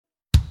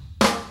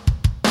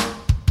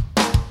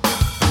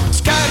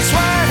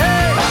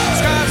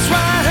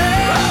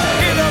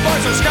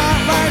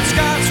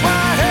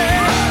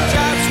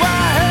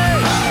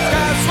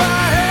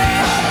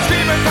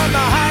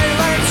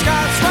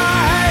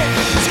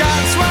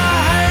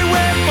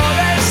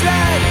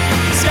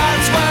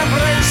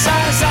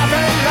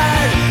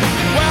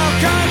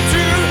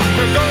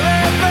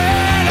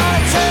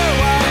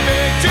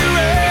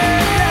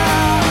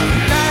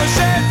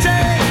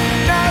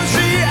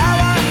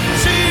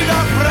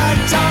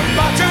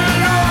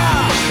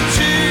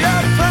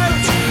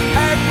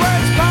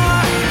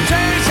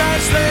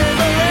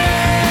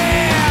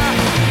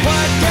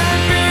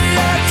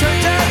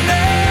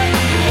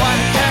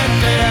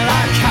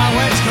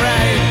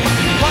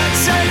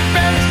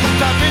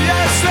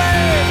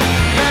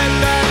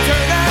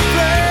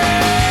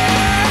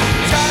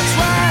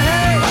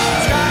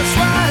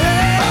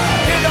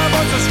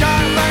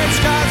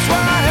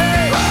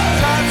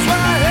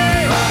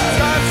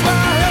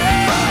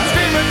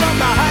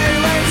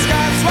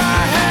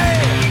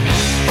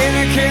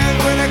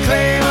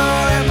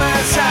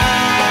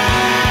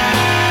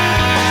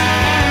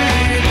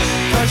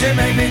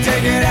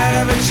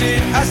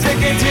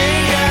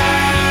anything,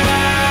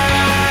 yeah.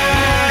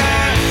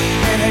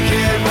 And a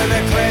kid with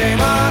a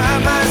claymore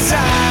at my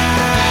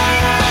side.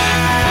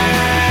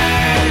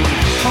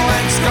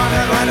 When's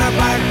gonna run a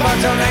black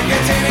bottle and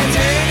get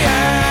anything,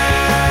 yeah.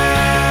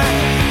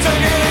 So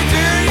get it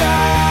to ya.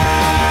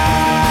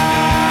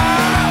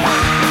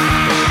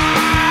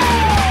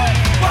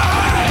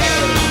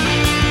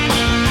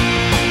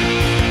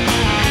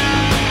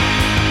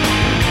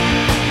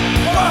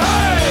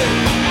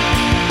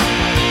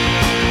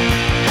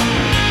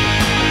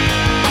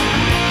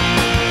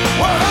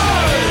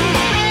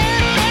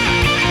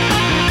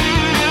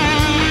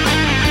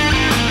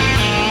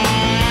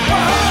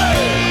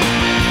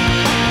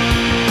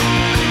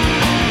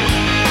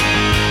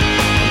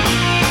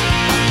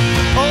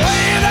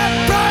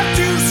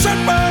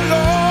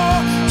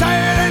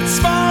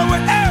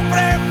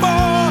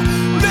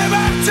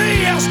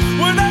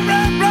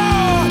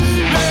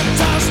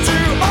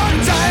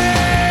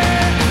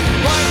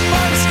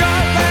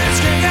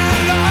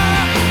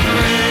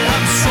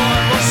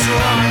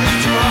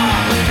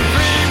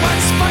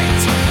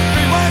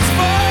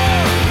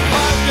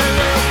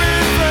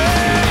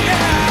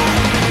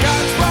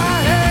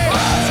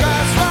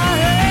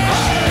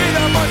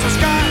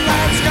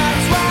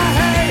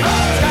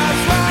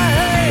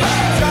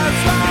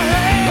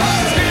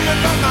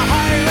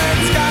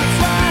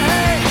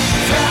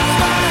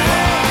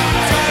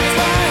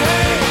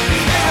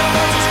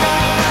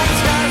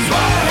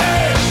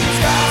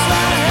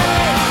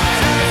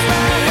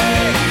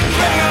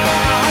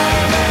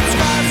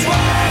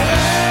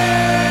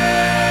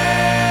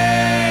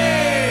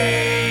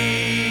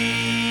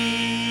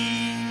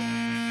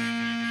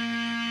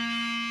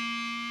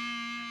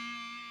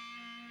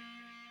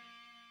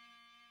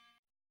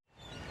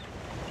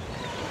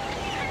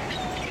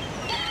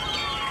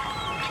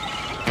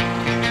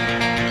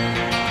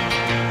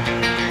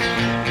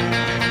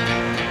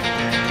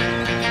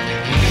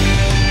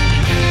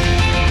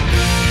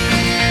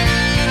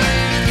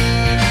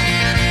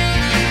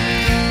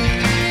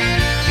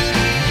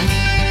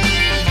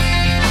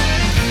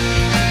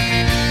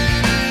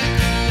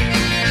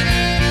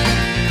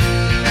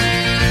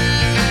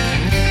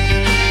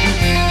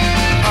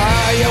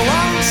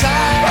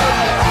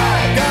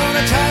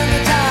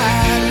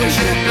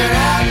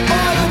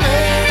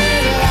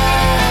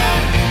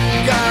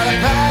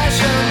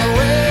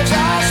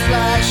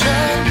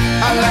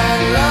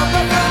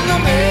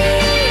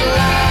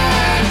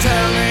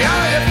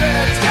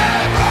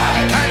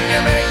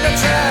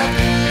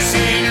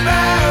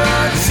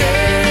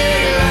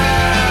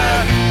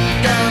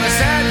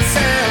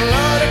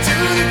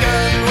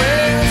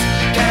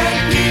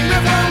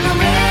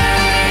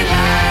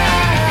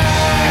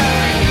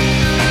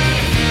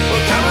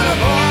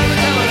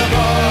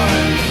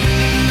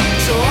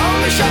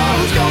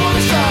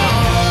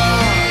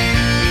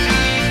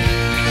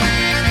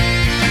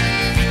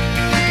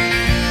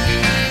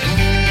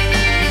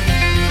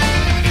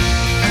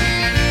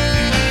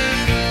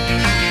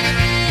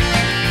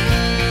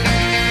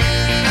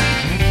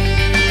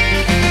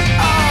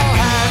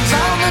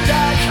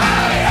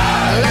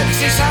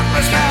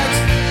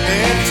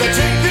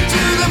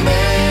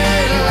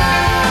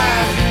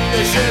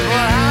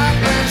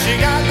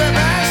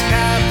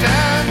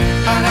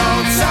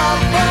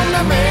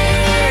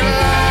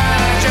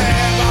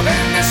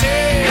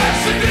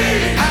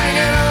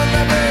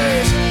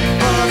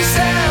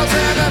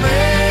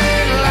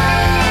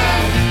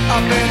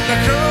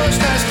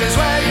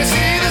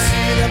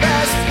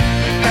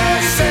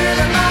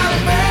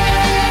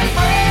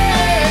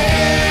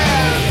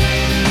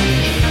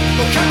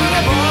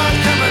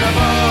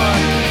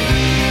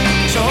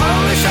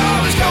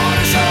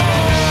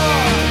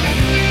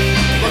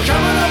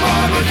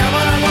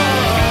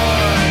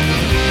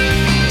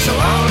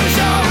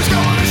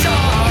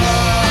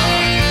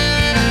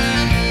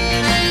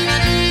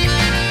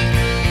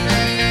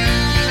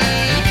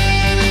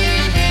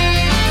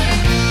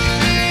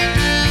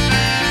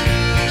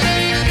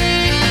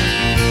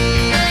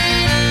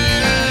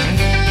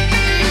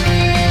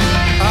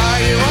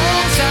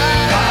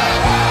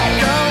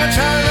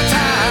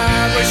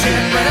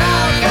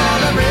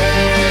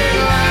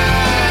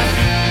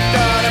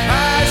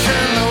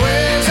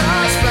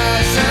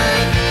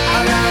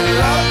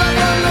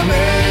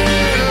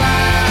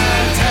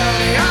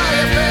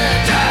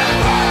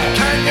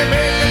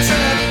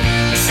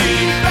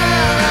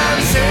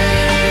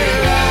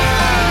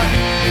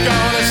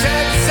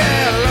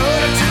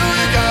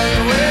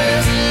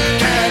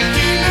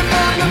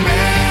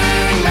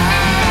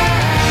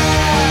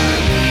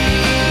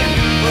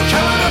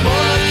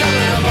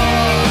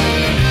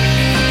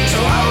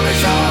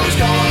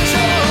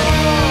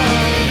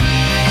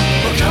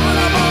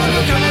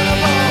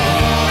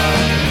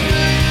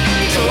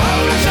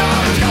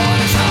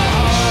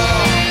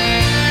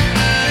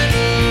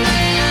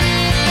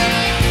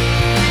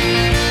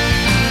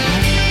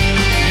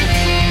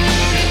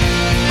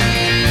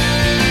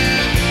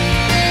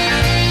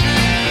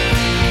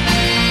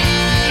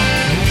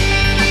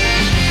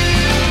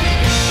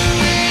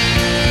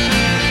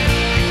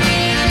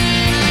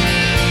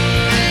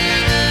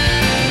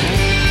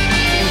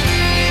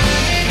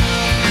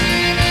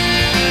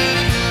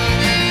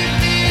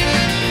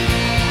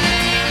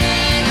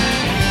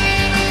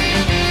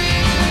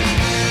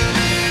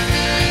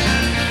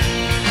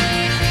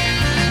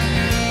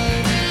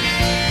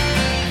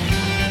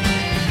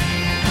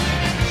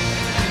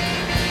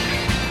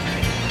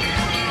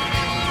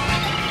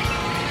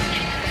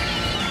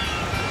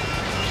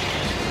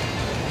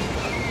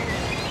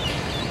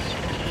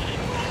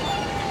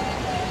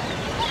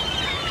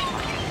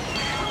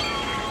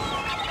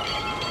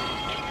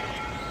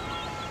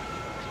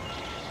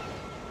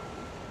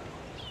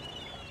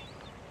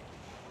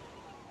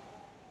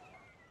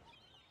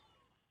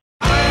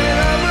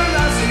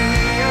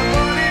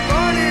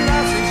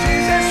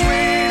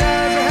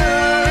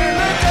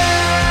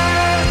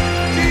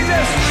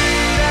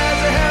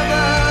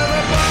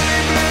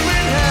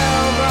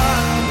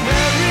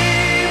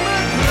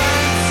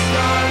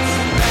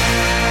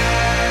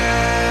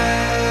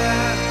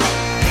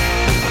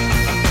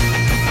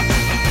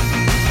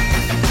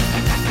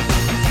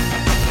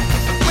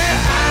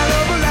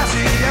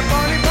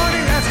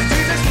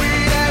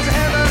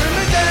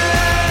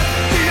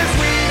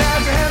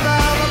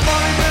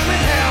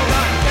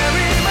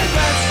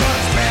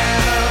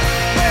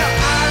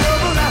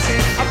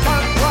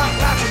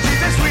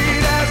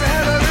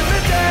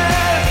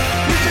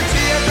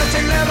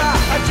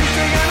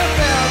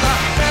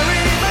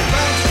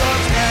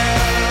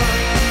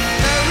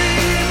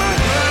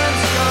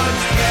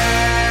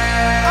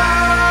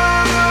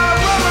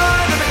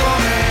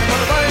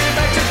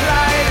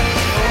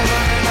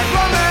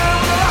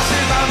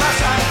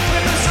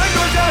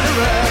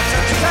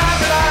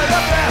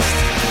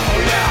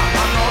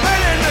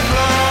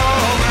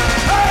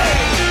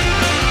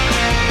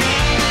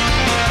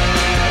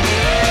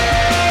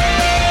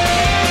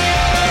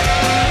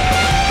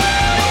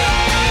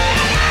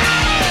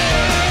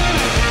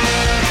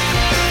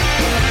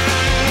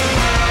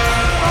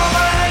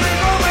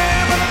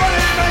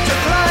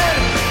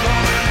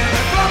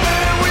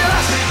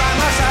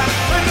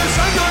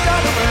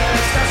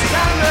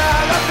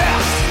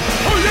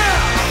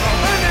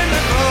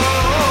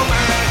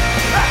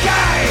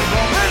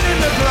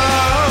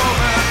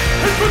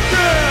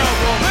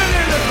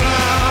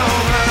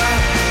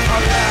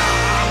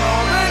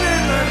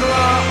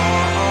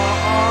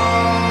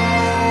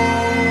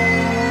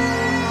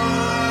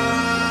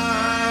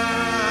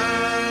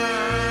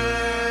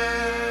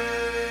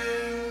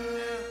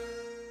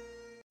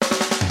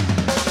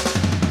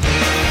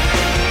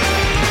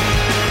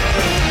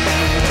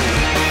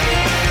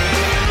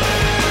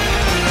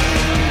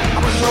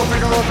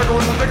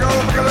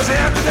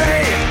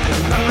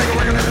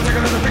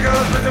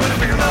 doing the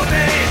figures all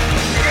day.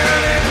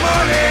 Girl in the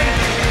morning,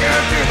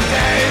 girl through the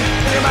day.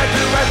 You might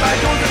do right by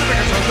doing the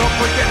figures, so don't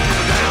put them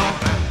people down.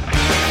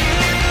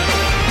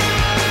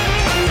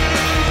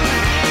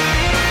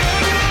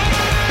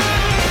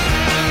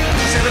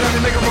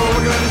 Make a roll,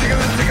 we're gonna tickle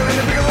and tickle and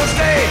the bigger will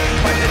stay.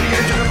 Why did you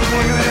get your number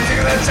one? We're gonna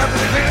tickle and something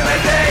to clean that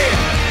day.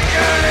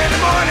 Girl in the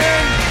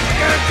morning,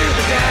 girl through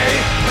the day.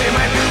 We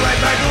might do right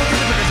by going to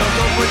the bigger, so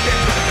don't put them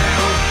to the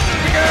ground.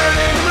 Girl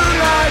in the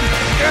moonlight,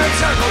 girl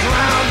circles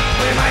around.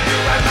 We might do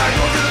right by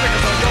going to the bigger,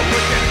 so don't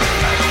put them to the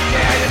ground.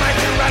 Yeah, you might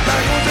do right by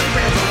going to the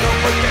bigger, so don't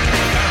put them to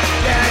the ground.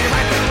 Yeah, you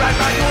might do right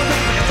by going to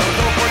the bigger, so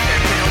don't put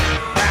them to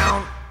the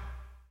ground.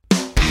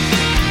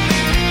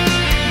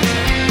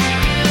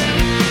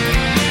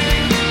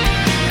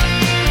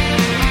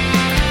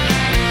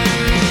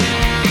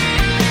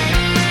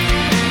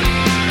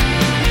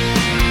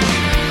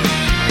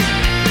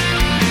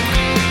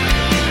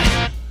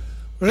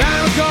 Well,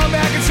 I recall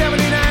back in 79,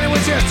 I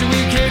was just a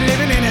wee kid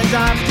living in a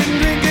dive.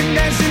 Didn't drink and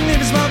dance, didn't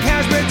even smoke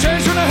hash, but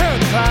church when I heard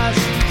the class.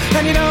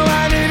 And you know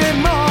I needed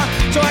more,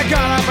 so I got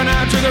up and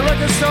out to the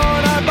record store.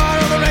 And I bought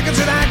all the records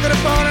that I could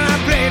afford, and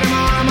I played them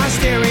all on my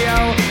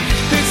stereo.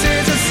 This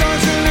is a song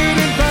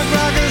saluting punk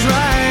rockers'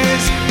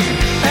 rise,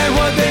 and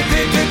what they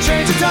did to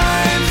change the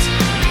times.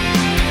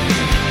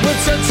 With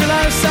such a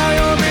lifestyle,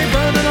 you'll be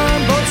burning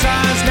on both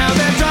sides. Now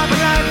they're dropping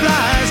like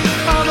flies,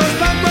 all those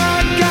punk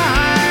rock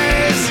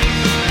guys.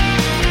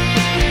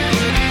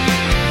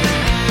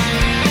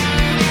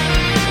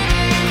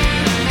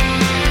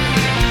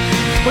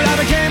 Well, I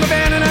became a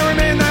band and I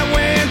remain that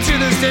way, and to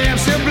this day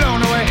I'm still blown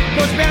away.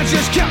 Those bands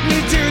just cut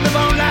me to the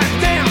bone like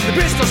damn, the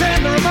Pistols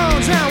and the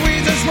Ramones. Now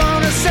we just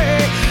wanna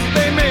say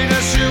they made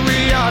us who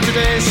we are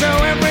today. So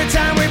every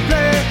time we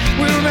play,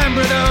 we remember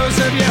those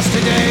of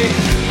yesterday.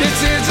 This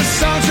is a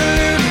song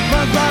saluting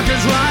punk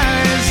rockers'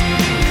 rise,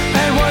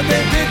 and what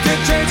they did to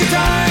change the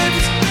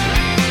times.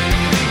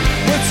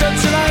 With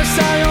such a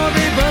lifestyle, you'll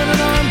be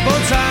burning on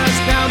both sides.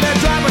 Now they're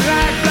dropping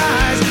like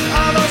flies,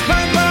 all those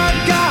punk rock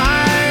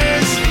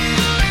guys.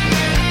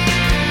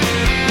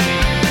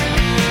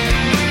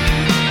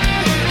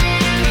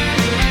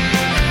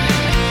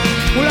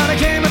 Well, I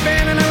became a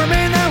band and I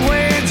remain that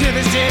way, and to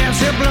this day I'm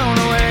still blown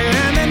away.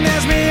 And then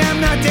there's me, I'm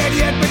not dead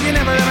yet, but you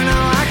never ever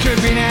know, I could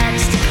be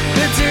next.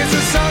 This is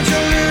a song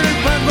saluting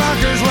punk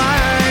rockers'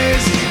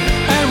 rise,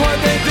 and what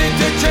they did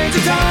to change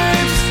the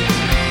times.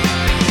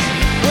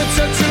 With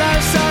such a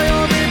lifestyle,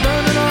 you'll be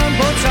burning on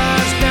both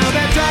sides. Now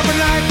they're dropping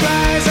like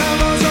flies, all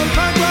those old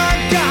punk rock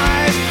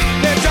guys.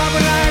 They're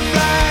dropping like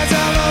flies,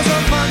 all those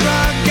old punk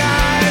rock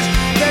guys.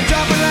 They're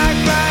dropping like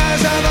flies,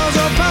 all those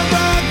old punk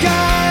rock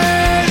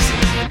guys.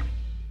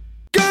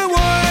 Go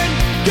on,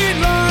 get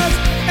lost,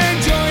 and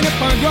join a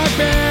punk rock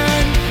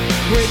band.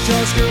 Quit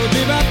your school,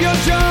 give up your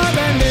job,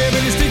 and live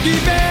in a sticky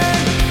van.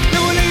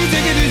 No one let you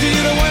take it easy,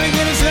 you don't want to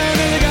get a slam,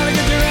 and you gotta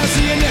get your ass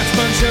to your next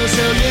punk show.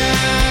 So yeah,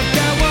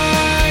 go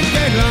on,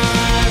 get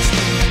lost.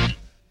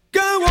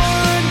 Go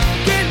on,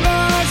 get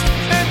lost,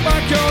 and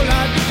fuck your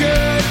life be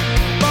good.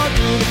 Fall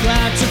through the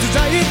cracks of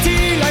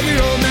society like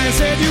your old man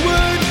said you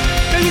would.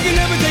 Now you can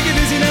never take it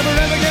easy, never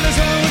ever get us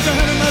home with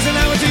 100 miles an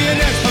hour to your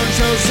next punk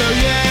show. So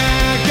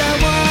yeah, go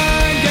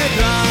on, get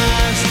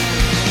lost.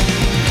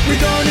 We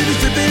don't need a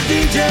stupid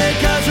DJ,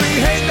 cause we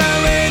hate the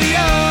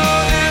radio.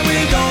 And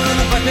we don't own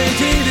the fucking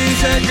TV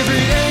set, cause we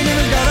ain't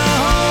even got a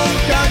home.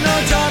 Got no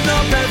job, no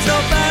pets, no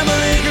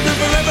family, cause we're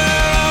forever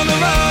on the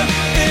road.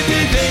 If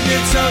you think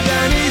it's so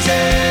damn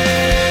easy,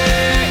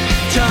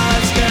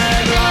 just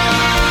get lost.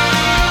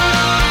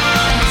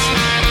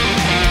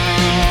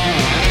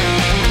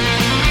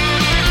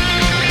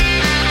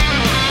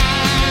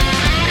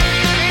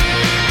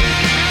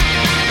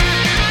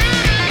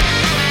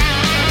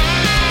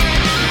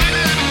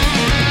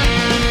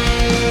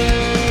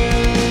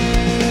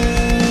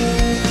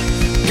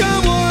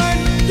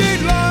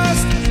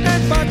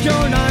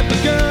 Your life be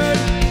good,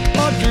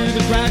 all through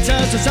the cracks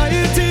of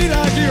society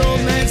like your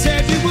old man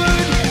said you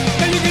would.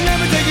 And you can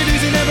never take it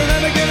easy, never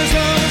ever get as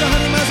low as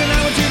 100 miles an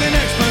hour to the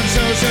next punk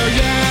show. So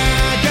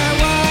yeah, go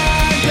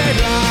on, get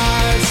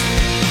lost.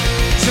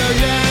 So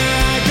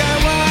yeah,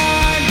 go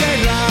on, get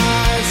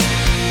lost.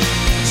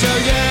 So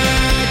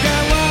yeah,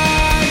 go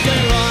on,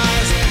 get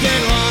lost,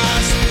 get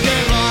lost,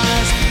 get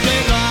lost,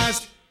 get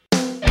lost.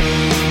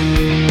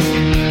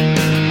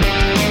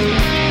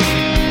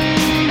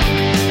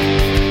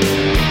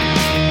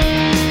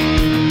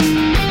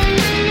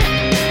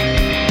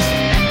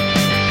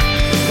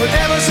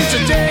 Since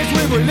the days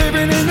we were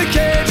living in the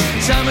cage,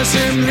 some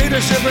assumed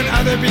leadership and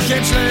others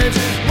became slaves.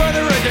 Brother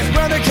against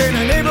brother, Cain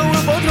and Abel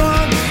were both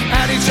wrong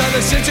at each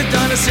other since the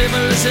dawn of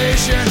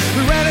civilization.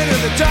 We ran into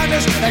the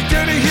darkness like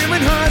dirty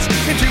human hearts,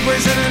 into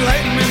ways of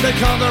enlightenment they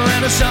call the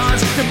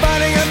Renaissance.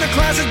 Combining of the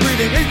classes,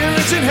 breeding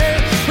ignorance and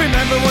hate.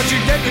 Remember what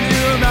you get when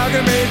you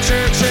amalgamate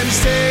church and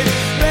state.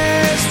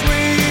 Lest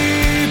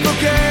we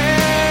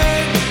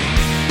forget,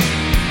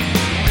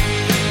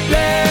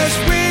 lest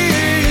we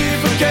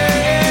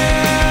forget.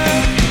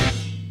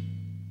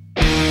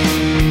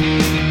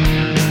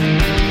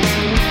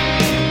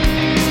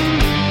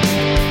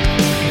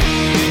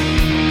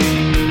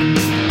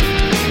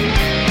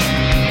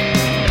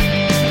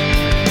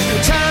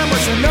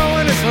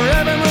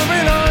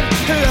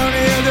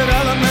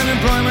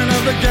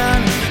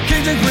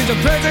 The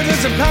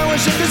presidents of power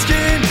shift the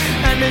scheme,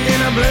 ending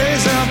in a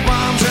blaze of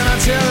bombs and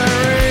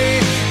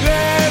artillery.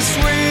 Lest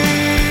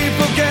we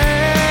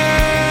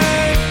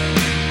forget,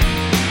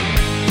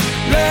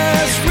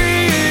 lest we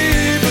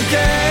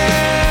forget.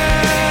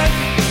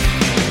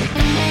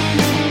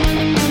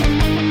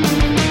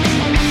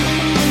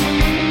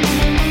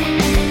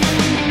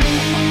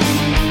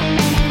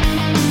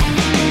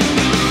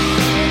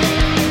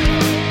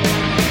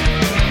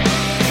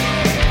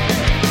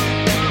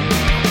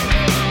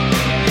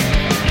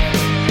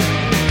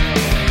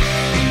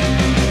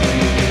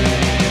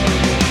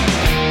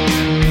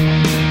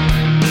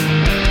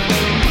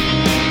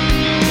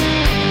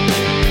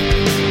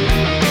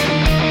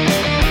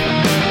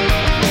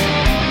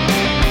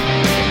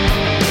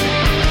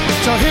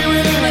 So here we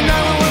live in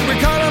now what we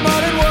call a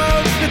modern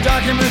world. The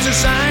documents are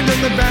signed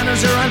and the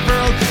banners are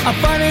unfurled. A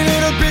funny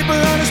little people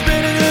on a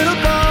spinning little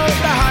ball.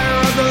 The higher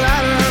up the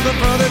ladder, the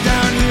further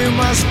down you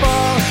must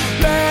fall.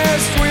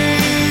 Lest we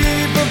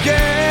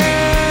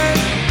forget,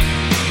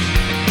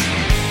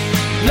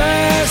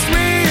 lest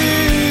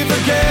we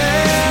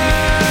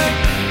forget,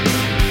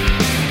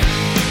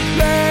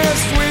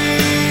 lest we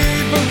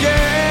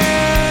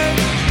forget,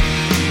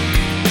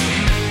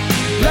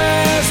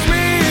 lest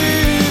we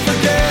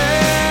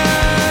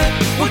forget.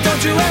 Well,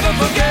 don't you ever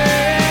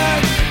forget.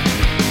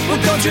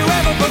 Well, don't you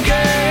ever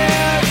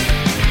forget.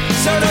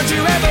 So don't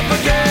you ever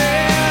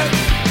forget.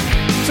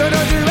 So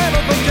don't you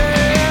ever forget.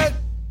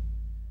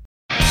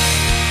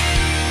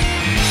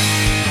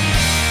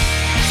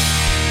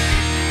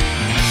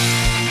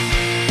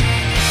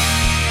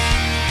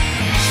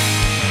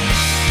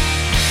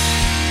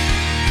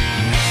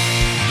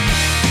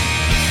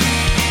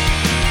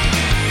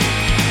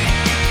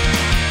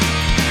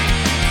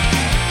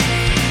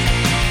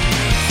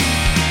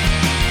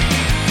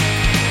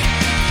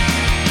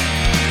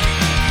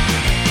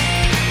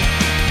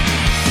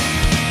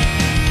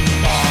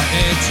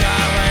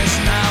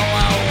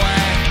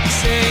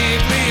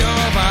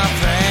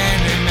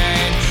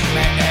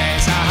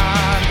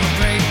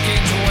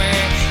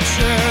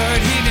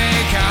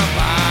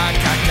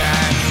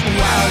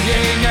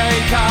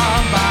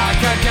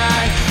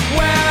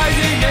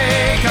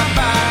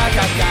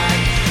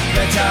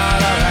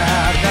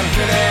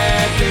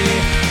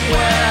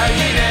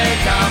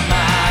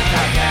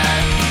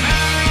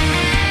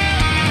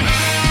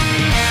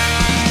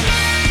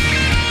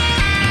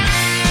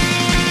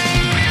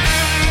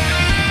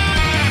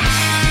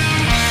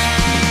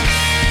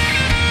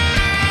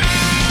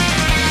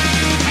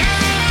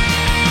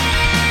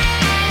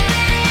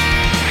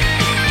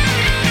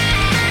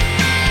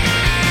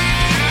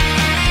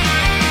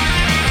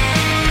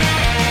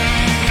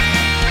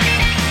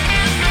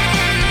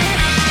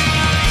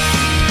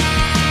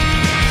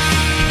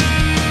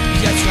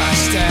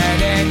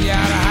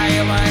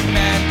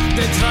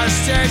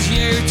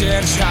 You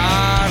dear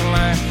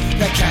Charlie,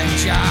 the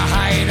can't you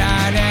hide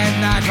in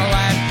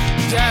Knucklehead,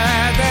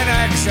 dead the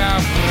next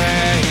of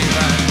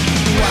Raven.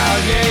 Well,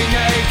 ye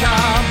may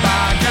come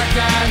back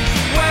again,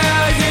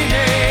 well, ye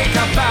may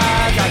come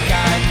back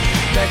again.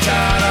 The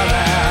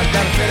Charlie,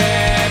 the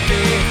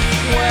Philippi,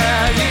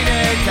 well, ye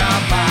may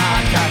come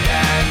back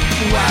again.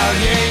 Well,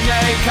 ye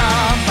may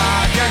come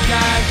back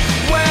again,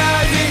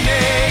 well, ye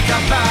may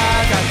come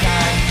back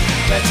again.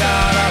 The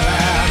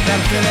Charlie, the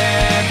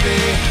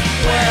Philippi,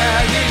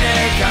 well, you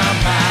may come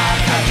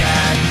back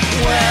again.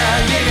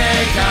 Well, you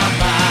may come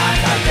back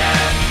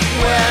again.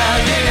 Well,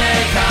 you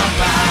may come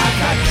back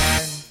again.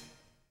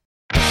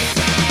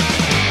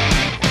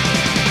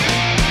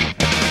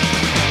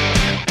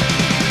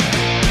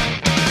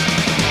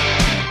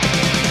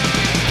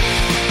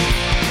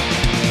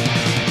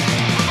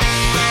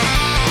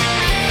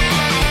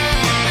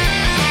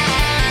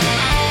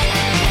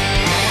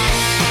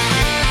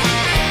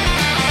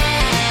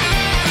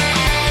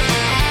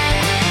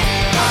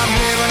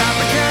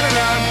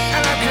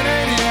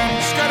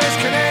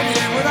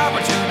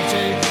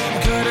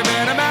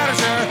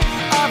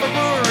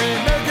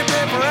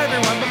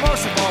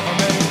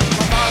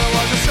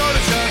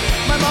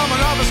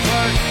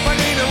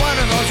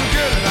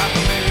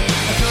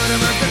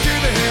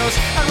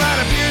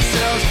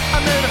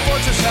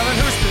 Selling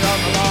who's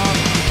beyond the law.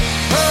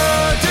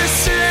 Her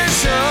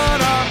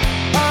decision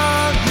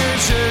on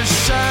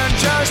musician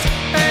just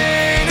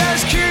ain't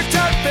as cute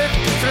at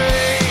 53.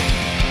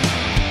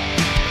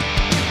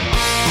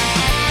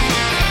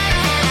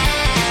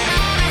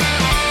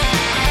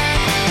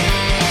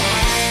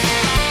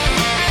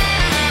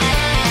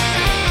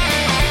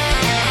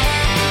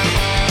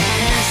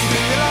 Used to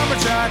be a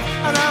lumberjack,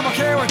 and I'm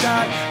okay with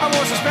that. I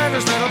wore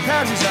suspenders, little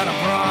panties, and a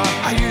bra.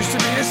 I used to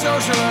be a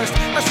socialist,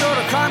 a sort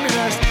of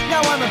communist. Now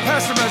I'm a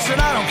pessimist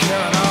and I don't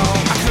care at all.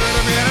 I could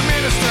have been a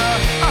minister,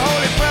 a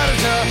holy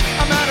predator,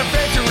 a man of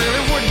faith you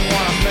really wouldn't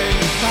want to be.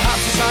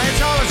 Perhaps a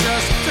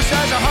Scientologist, just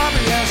as a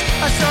hobbyist.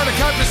 I started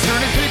compass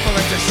turning people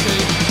into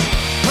sheep.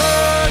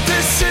 Her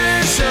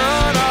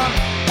decision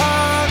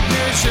on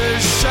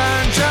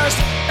musician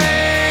just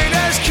ain't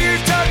as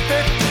cute at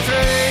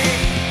 53.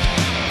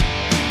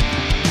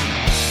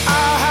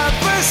 I have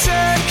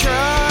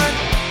forsaken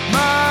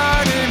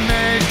money.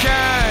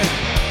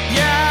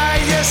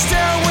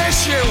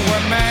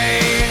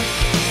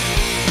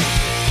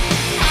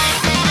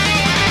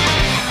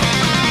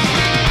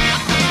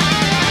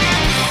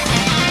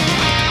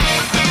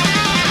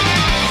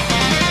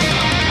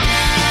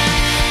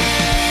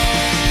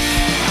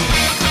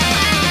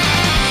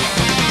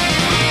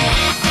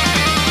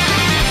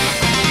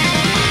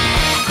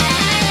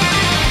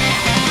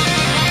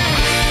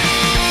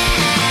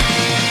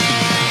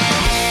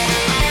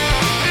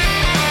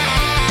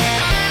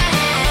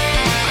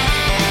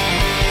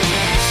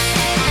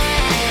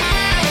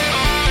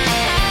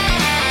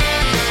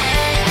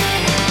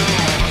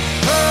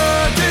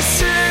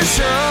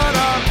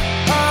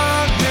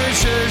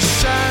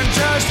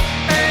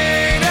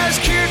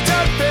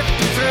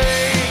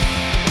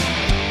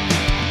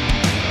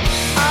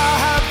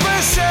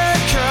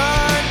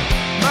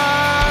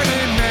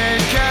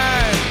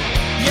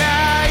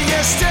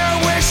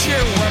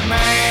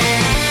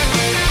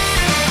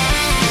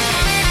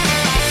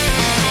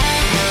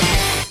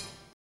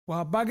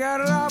 Oh,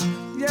 bugger up,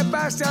 you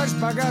bastards,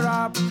 bugger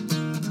up.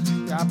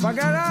 Yeah,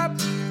 bugger up,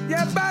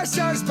 you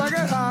bastards,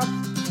 bugger up.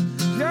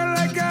 You're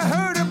like a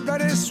herd of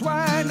bloody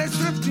swine that's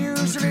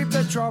refused to leave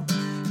the trough.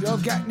 You'll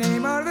get any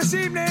more this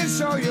evening,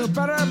 so you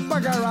better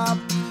bugger up.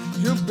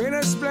 You've been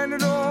a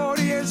splendid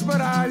audience, but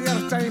all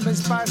your time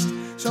is past.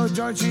 So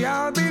Georgie,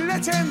 I'll be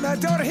letting the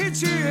door hit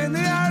you in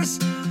the arse.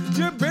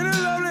 You've been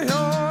a lovely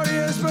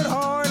audience, but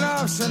oh,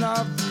 enough's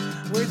enough.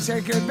 We'd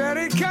take it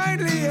very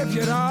kindly if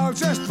you'd all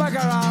just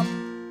bugger up.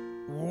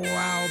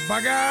 Wow,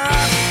 bugger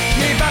up,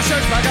 ye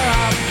bastards, bugger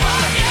up.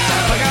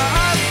 Bugger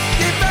up,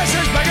 ye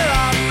bastards, bugger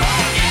up.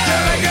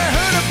 You're like a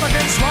herd of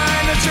fucking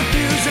swine that's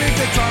refused to eat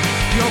the truck.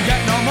 You'll get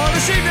no more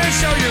this evening,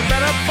 so you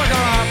better bugger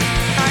up.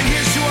 And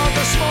here's to all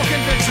the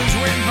smoking vixens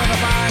waiting for the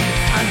band,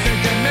 and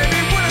thinking maybe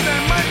one of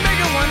them might make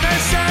it one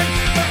night stand.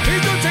 But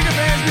please don't take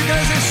offense,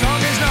 because this song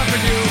is not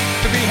for you.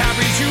 To be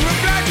happy to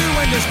reply to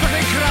when this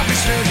fucking crap is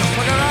through. So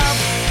bugger up,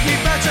 ye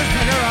bastards,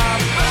 bugger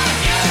up.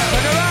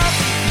 Bugger up,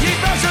 ye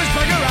bastards,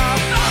 bugger up.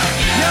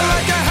 You're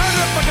like a herd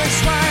of fucking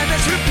swine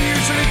that's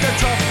refused to eat the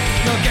truck.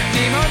 You'll get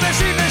me more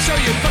this evening, so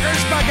you fuckers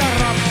bugger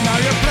up. Now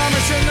you're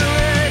promising the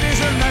ladies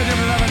a night of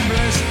love and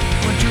bliss.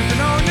 When you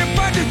don't own your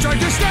butt, you try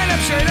to stand up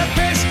straight up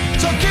piss.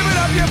 So give it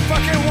up, you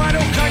fucking wide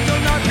old cunt,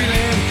 you'll not be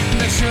late.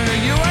 The sooner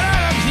you are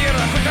out of here,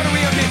 the quicker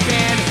we'll be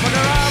dead.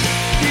 Bugger up,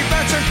 ye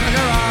bastards,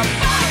 bugger up.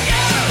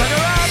 Bugger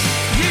up,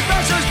 ye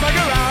bastards,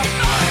 bugger up.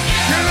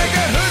 You're like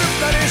a herd of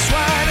bloody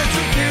swine that's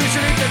refused to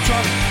eat the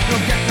truck.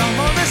 You'll get no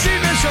more this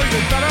evening, so you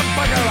better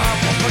bugger up.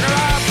 Bugger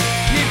up,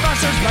 ye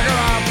bastards, bugger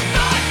up.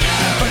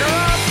 Bugger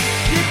up,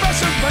 ye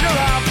bastards, bugger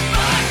up.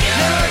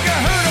 You're like a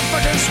herd of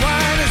fucking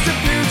swine that's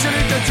refused to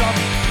eat the truck.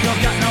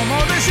 You'll get no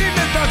more this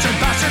evening, Belgian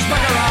bastards,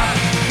 bugger up.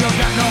 You'll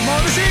get no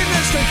more this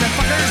evening, stinking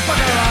fuckers,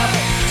 bugger up.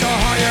 So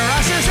haul your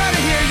asses out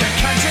of here, you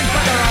cunts, and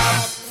bugger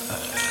up.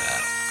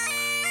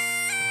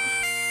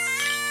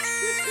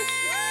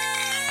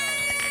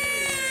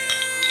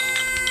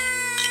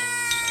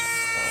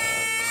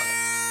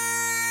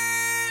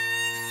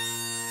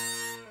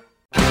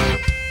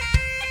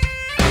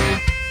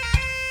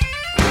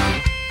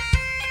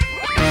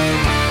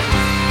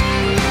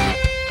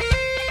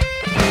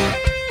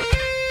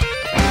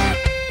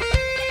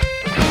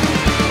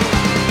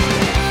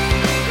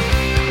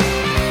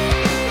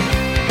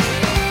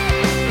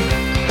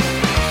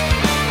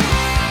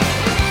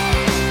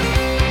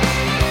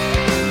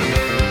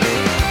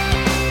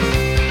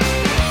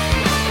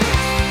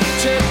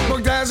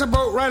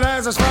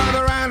 His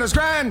father and his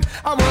grand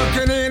are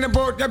working in a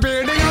boat, you're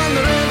building on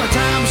the river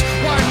Thames.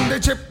 One day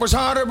Chip was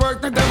hard at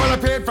work, the devil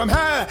appeared from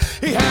hell.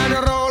 He had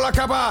a roll of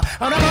copper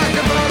and a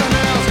bucket full of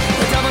nails.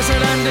 The devil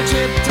said, and the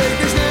Chip, take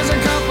these nails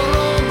and copper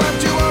roll, but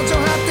you also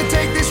have to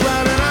take this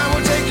rat and I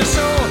will take your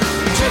soul.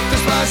 Chip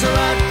despised the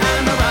rat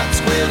and the rat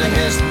squealed and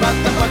hissed, but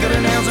the bucket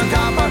of nails and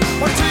copper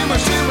were too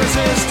much to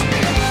resist.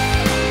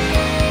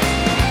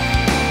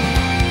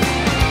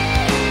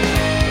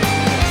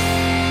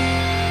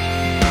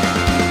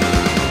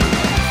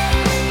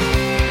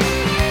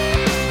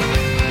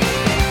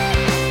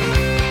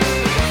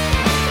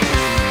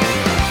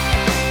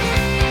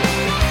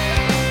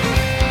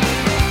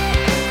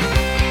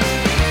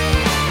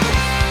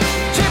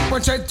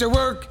 Set to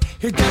work,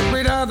 he'd get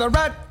rid of the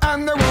rat,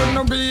 and there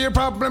wouldn't be a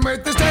problem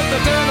with the step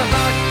that turn it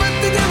back. But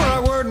the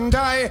devil wouldn't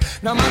die,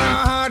 no matter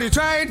how hard he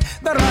tried.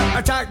 The rat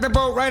attacked the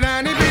boat right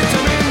and he beat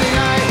him in the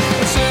eye.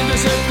 It seemed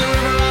as if the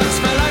river rats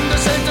fell under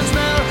scent and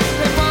smell.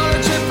 They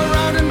followed Chip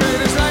around and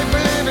made his life a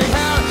living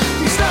hell.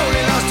 He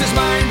slowly lost his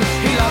mind,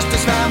 he lost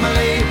his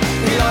family,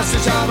 he lost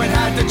his job and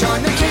had to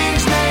join the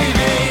King's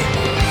Navy.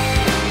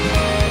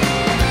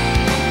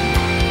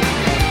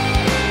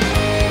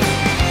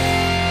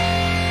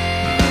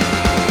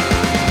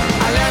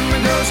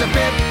 A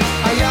bit,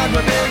 a yard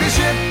will build a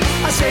ship.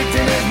 A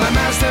Satan is my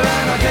master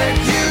and I'll get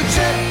you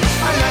Chip.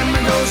 A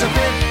landman goes a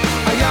bit,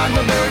 a yard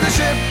will build a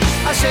ship.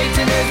 A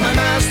Satan is my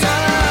master.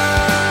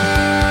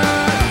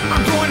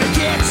 I'm going to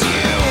get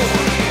you.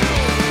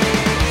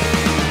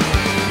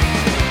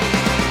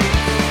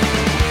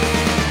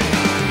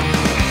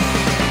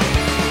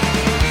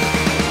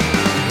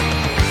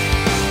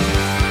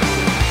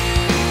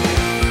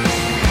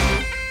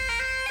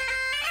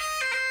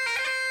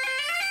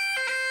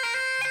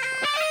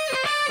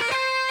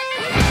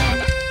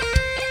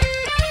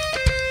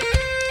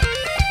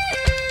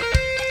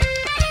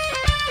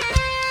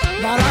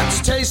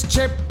 Chased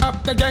Chip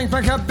up the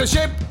gangplank of the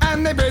ship,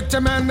 and they bit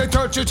him and they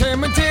tortured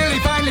him until he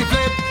finally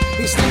flipped.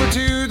 He stammered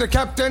to the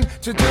captain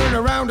to turn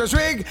around his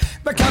rig.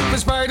 The captain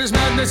spied his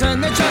madness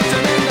and they chucked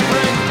him in the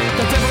brig.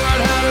 The devil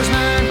had his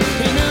man,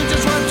 he knew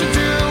just what to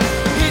do.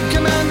 He'd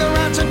command the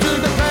rats and to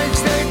the planks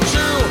they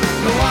chew.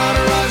 The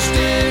water rushed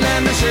in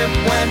and the ship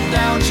went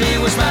down. She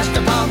was smashed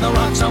upon the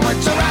rocks on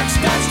which the rats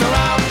danced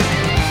around.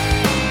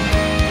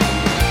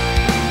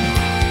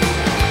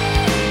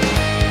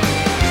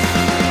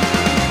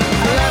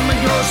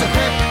 A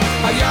pip,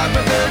 a yard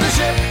will build a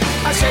ship.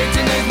 A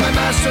Satan is my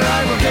master,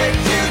 I will get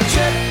you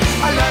Chip.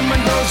 A landman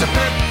goes a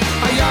pip,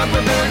 a yard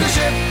will build a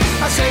ship.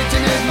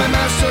 Satan is my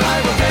master, I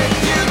will take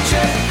you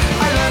chip.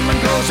 A lemon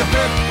goes a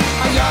pip,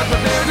 a yard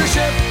will build a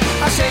ship.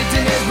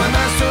 Satan is my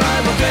master, I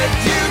will take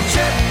you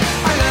chip.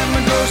 A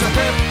lemon goes a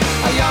pip,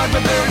 a yard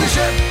will build a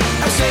ship.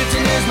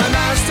 Satan is my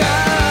master.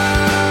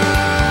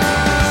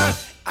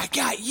 I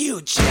got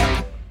you,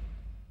 Chip.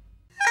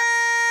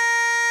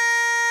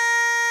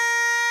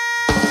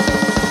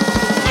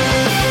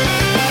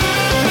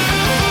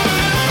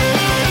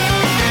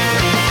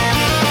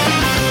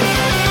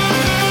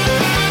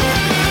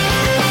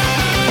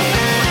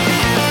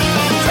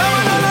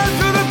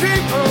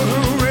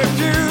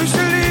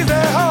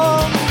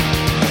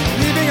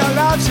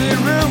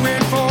 In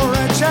ruin for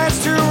a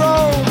chance to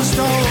roll the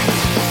stone.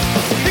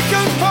 He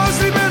comes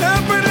parsley but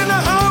helping in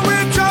the heart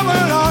with trouble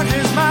on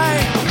his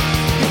mind.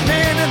 He's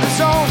been in the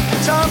zone,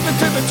 something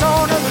to the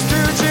tone of the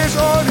Stooges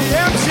or the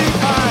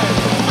MC5.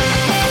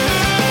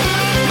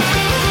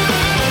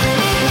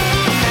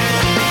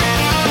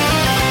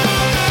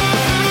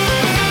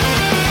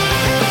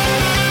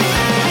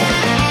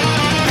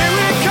 Here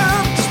we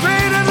come,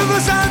 straight into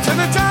the sun to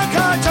the dark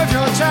heart of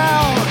your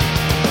town.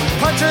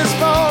 Punches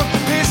fall,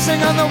 pissing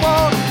on the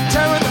wall,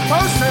 tearing the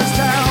posters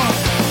down.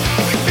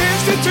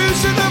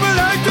 Institution of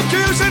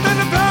electrocution and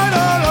the blood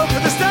all over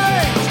the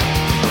stage.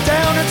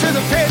 Down into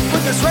the pit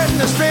with the sweat and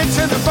the spit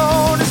to the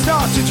bone, it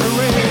started to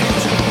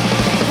rage.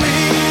 We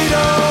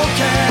don't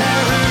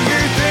care who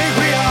you think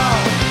we are,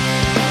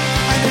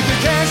 and if you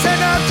can't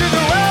stand up to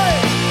the way,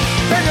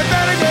 then you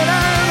better get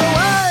out of the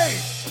way.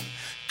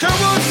 Come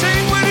on,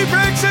 sing when he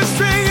breaks a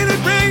string and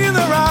he's bringing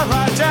the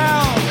rah-rah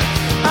down.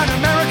 An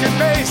American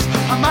bass,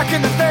 a mock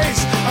in the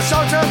face, a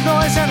sort of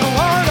noise and a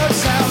wall of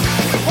sound.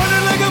 One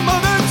like a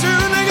mother,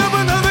 tuning up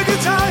another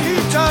guitar he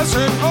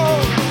doesn't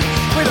own.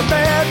 With a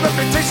bad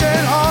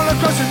reputation all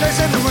across the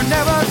nation, we were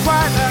never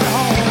quite at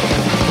home.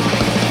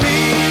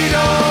 We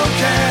don't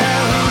care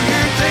who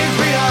you think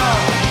we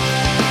are.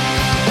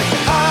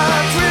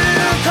 Hearts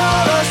will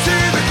call us to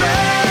the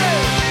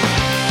grave.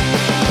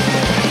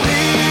 We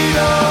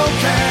don't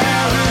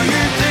care who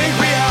you think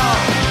we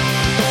are.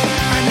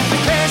 And if you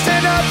can't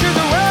stand up to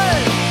the way,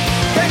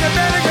 then you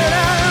better get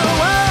out of the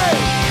way.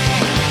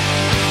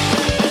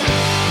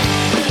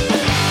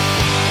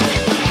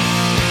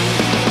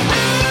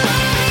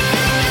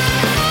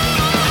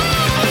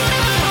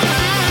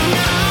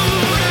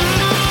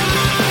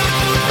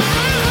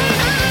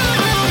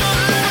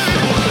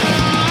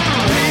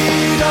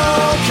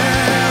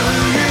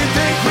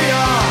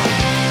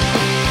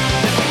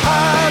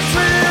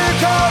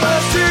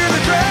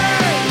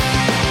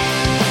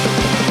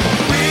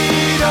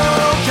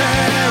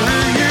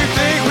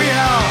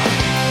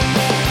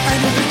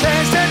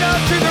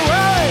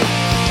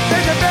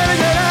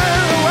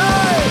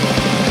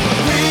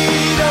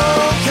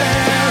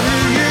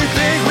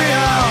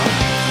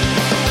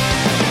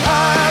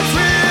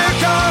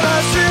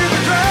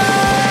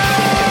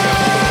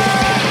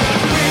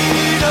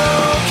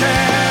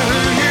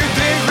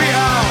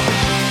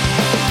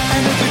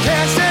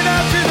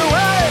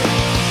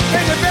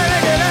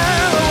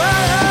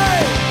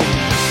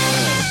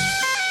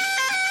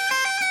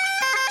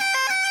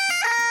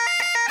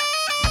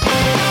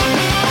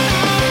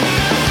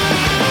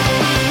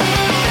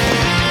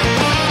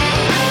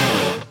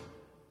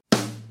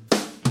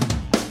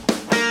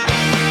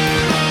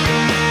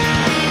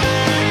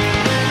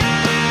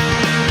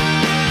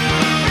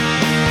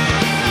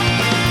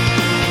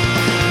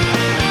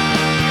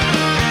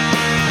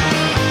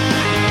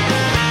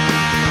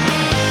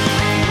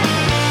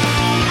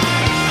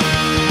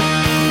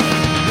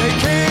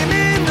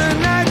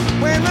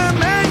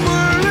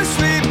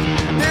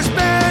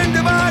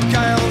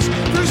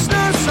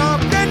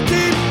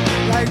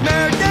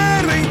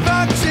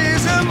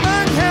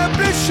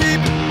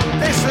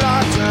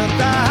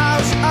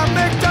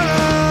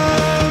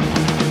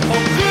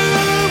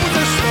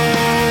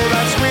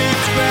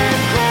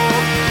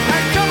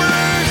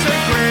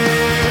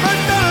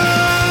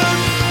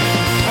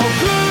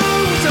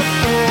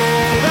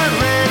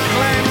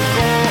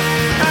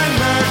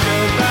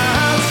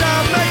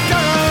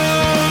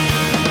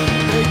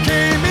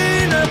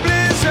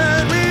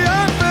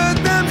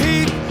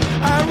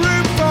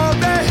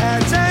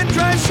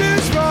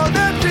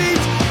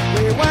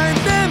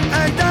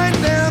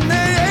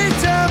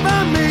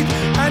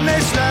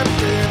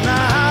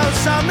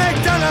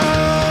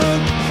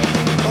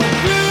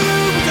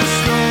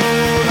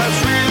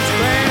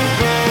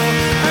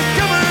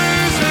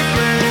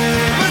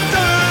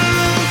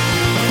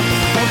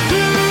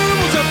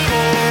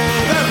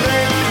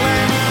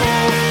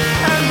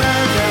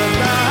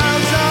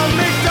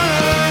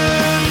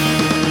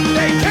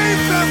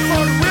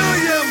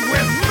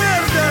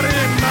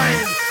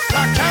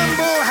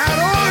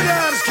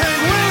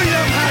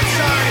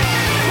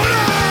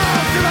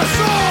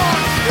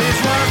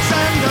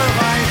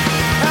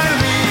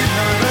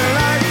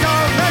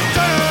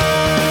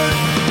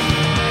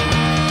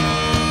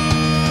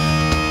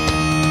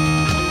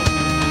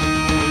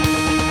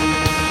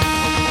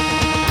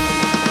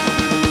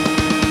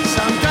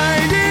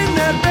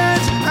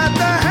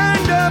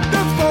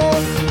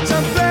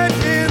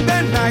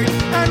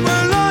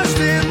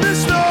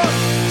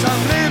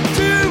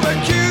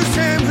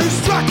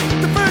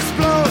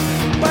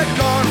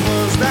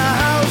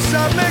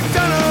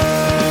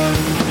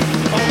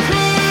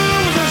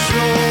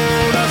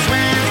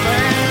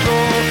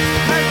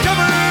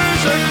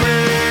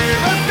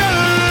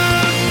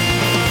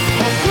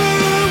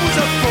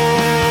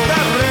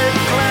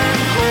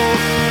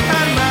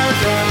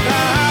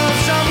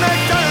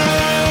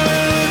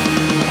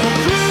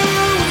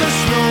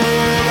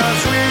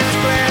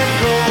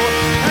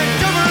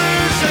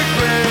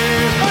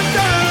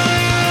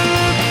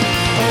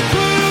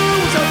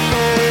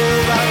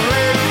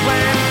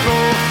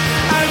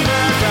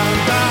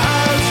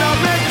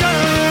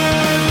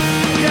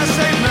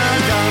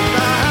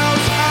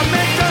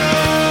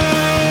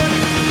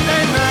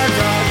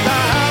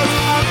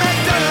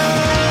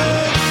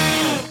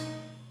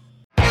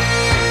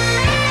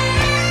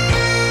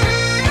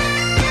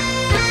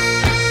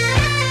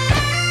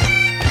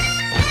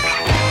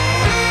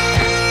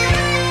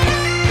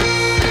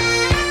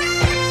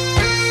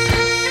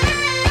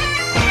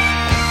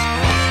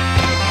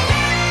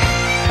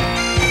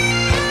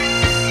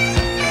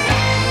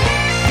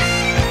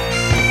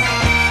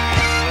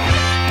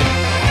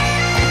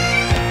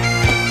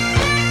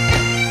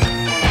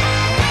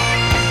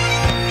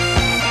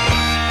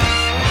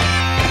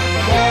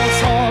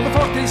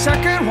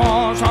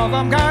 of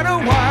them got a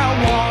wild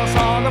wall.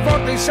 Saw the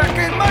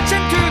 42nd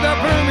marching to the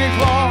Plymouth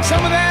wall.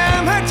 Some of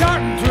them had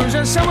tartan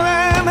cruisers, some of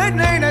them had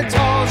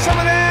Neanderthals, some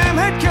of them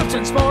had kilts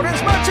and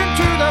sporters marching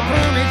to the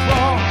Plymouth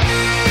wall.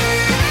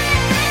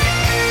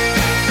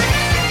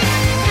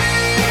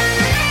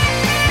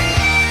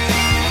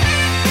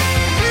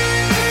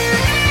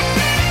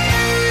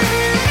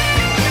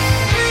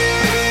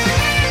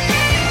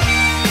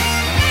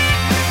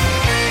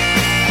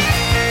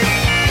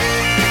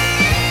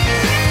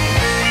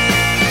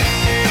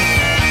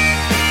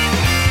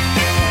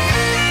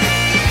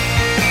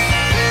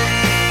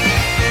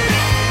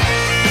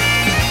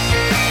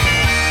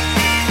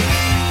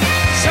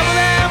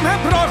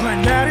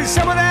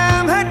 Some of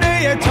them had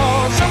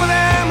Neanderthals, some of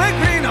them had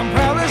green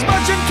umbrellas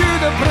marching to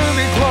the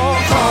Plymouth wall.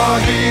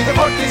 Saw ye the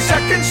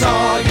 42nd,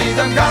 saw ye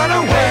them gone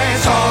away.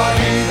 Saw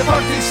ye the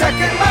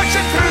 42nd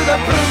marching through the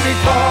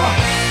Plymouth wall.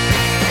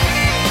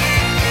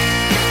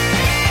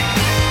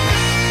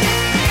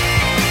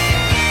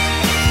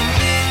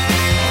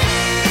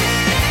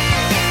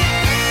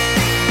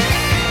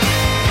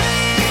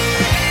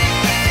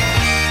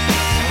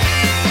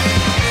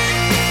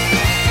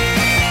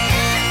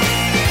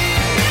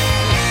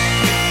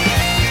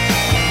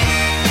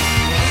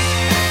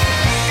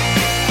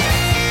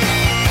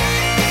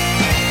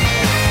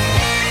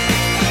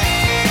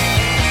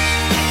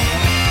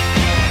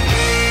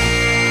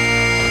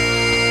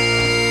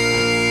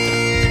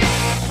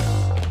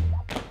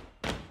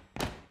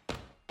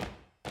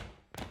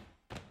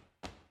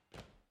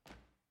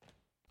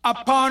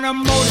 Upon a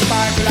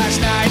motorbike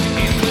last night,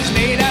 it was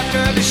late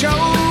after the show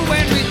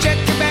when we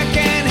checked back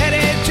and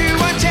headed to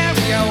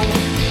Ontario.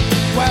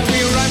 While we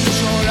run the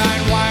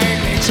shoreline wide,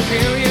 Lake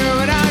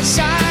Superior at our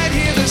side,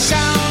 hear the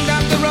sound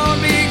of the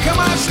road become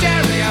our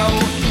stereo.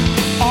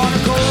 On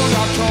a cold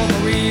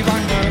October eve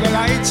under the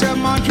lights of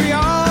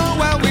Montreal,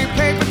 while we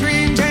played for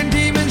dreams and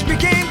demons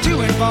became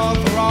too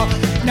involved for all.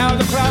 Now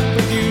the club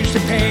refused to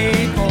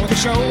pay for the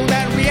show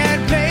that we had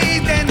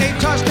played, then they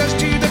tossed us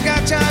to the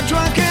gutter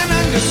drunk and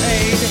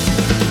underpaid.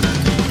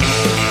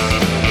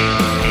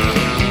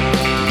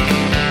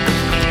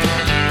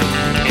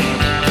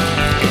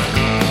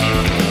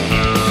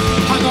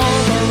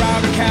 Hungover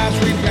out of cabs,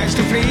 we pledged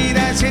to flee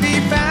that city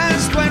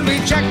fast. When we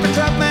checked the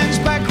clubman's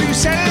back, we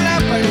settled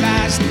up at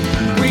last.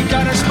 We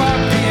got a spark,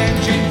 the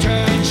engine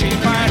turned, she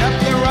fired up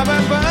the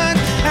rubber band,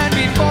 and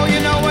before you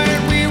know it,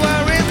 we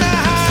were in the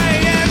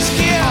highest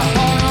gear.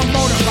 On a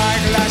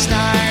motorbike last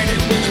night,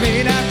 it was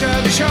late after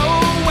the show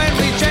when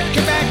we checked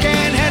back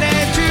and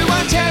headed to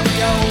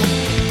Ontario.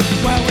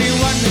 Well, we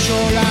run the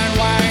shoreline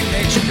wide,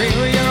 Lake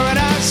Superior at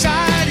our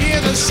side, hear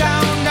the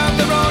sound of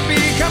the road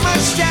become a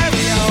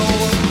stereo.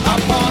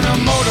 Up on a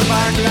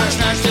motorbike last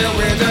night, still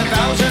with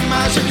 1,000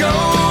 miles to go,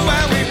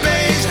 while we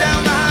blazed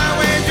down the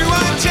highway to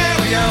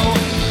Ontario.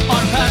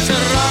 On past the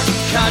rock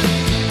cut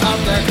of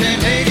the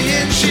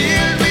Canadian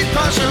Shield, we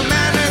crossed from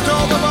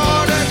Manitoba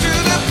border to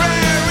the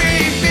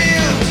prairie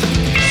fields.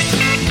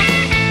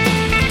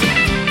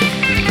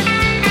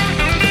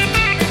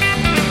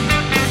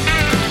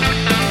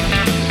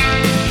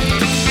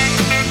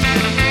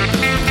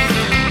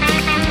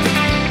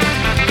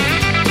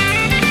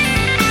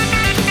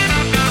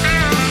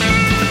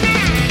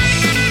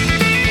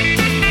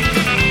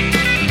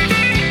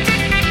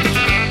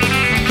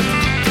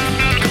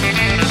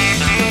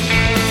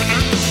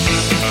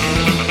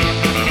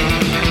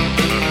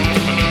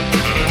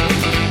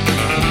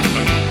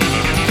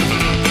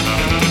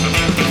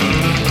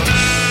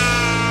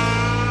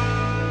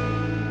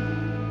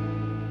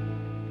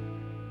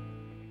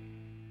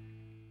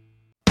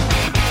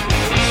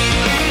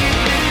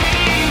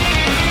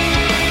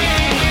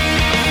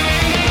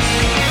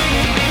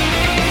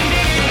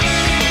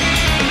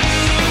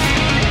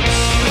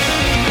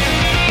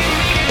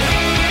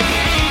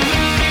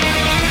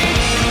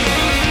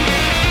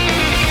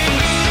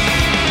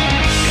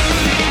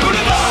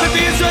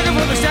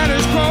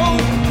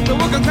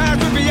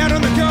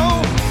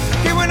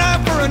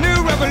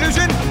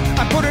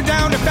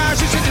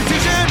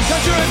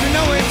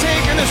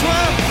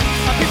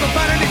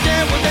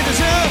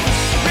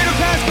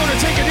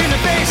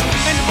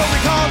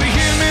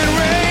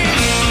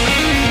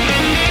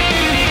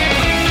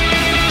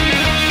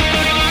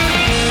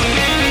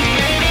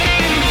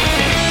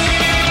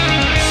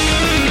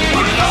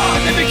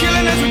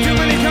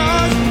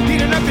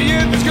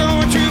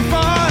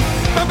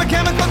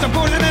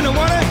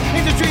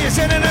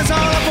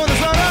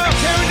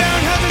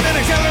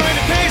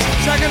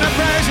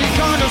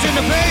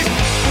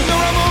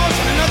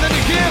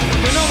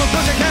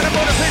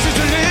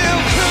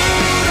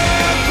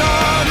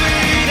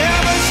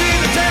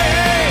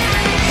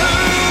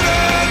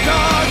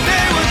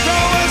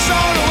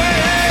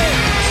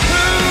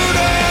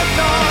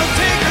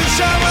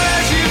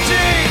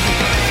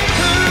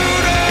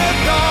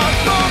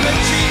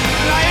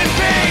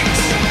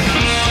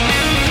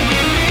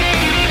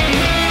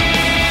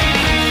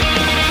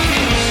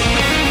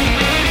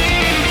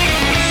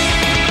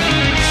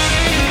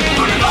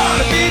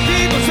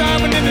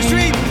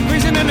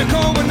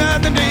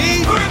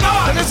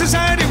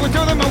 Society would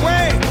throw them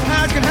away.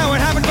 Asking how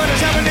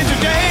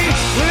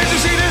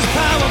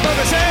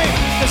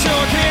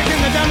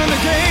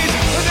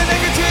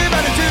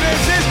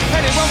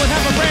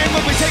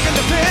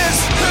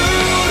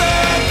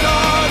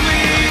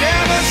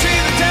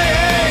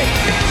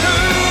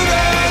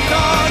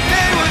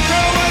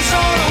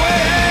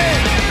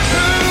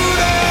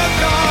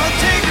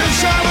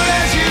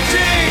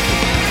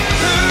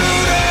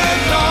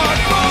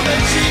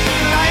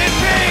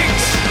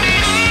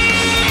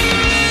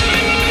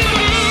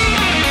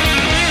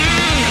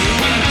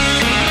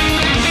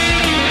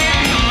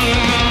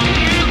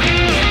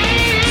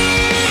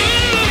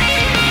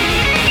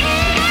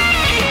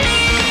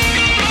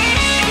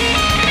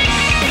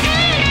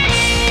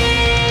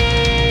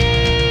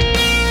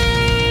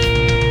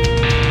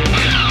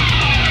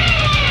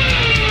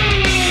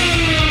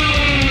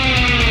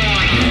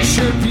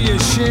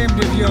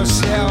ashamed of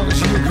yourselves,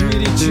 you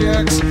greedy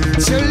jerks.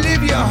 So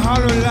live your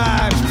hollow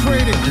lives,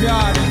 pray to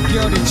God and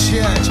go to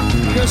church.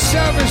 Your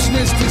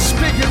selfishness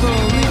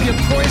despicable, leave your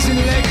poison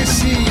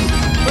legacy.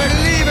 But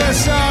leave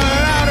us all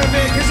out of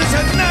it, cause it's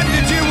had nothing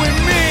to do with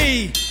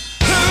me.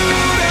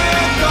 Who'd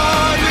have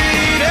thought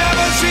we'd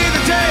ever see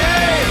the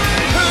day?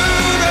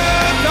 Who'd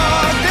have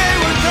thought they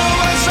would throw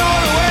us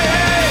all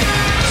away?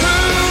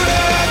 Who'd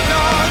have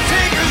thought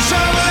take a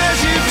shovel as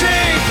you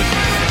take?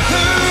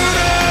 Who'd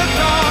have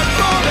thought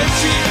for the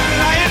cheap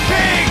lying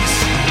pigs?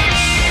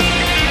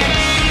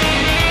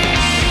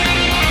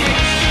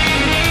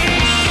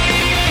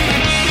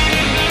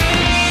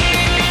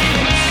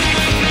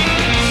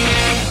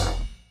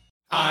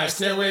 I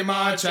still we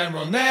march and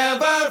we'll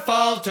never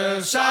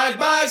falter. Side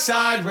by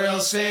side we'll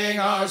sing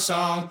our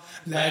song.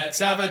 Let's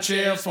have a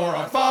cheer for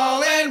our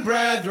fallen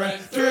brethren.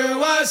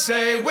 Through us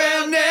say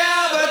we'll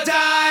never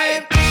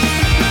die.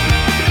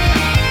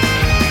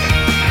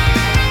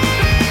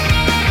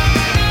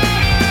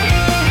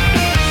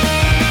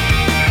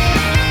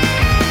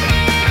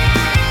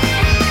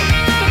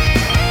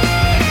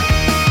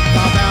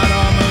 Our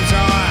battle moves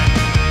on.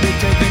 We've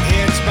taken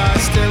hits but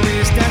still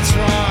we stand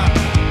strong.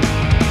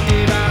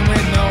 Even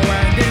with no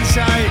end in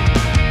sight,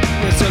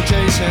 we're still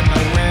chasing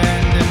the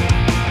wind.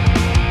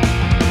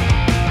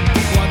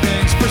 One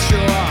thing's for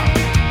sure,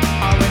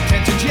 our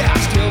intentions, yeah,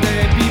 still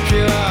they be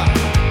pure.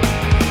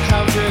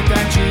 Helter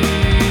than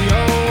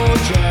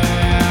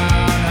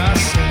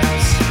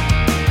Genesis.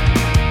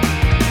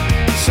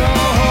 So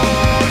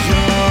hold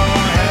your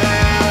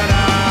head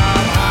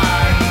up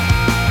high.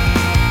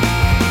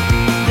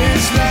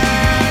 This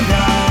land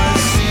of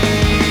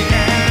sea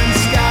and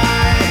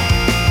sky.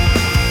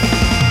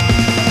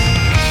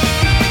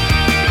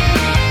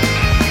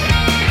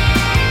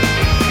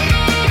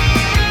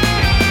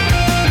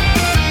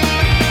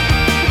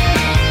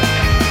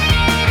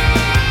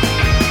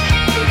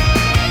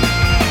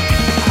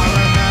 I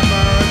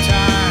remember a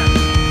time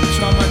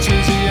so much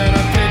easier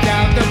to pick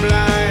out the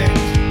blind.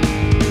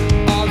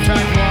 All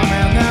tried warm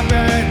in their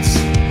beds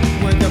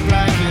with the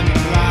blanket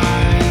of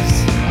lies.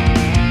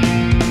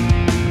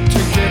 To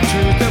give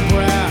truth a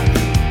breath,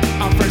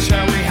 I'm for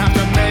sure we have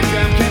to make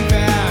them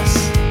confess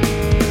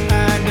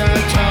and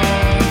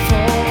atone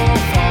for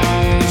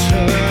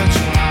falsehoods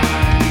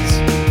rise.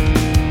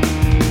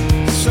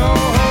 So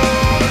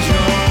hold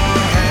your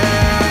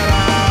head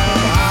up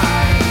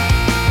high.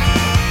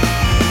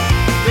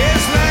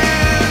 This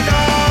land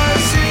of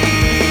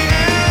sea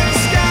and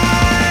sky.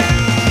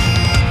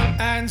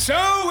 And so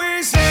we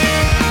sing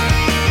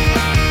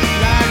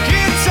like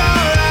it's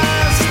our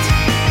last.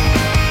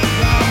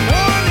 The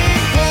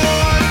morning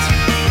port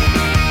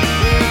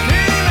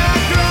within our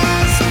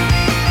grasp.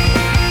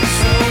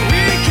 So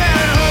we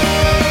can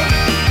hold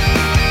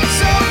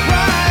so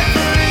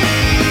pridefully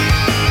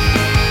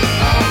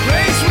a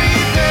place we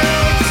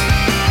built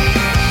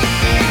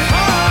in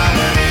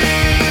harmony.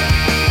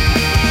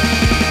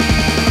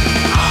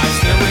 I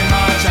still we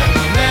march and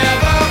we'll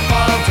never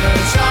falter.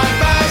 Side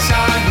by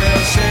side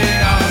we'll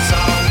sing our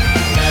song.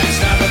 Let's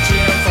have a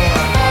cheer for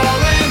our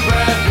fallen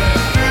brethren.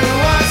 Through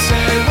us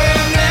say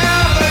we'll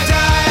never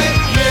die.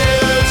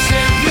 Yes,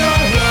 if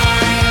you're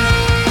right,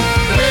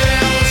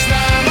 we'll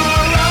stand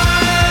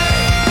alright.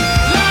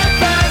 Life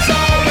has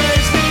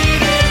always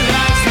needed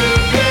hands to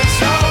piss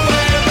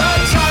away the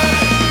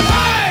time.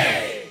 Hey!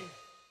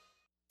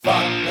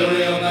 Fuck the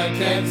real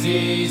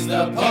MCKENZIES,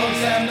 the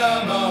Pokes and the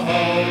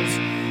Mahomes.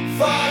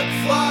 Fuck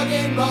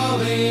flogging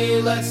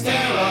Molly, let's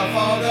tear off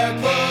all their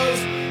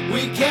clothes.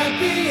 We can't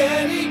be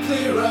any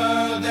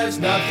clearer, there's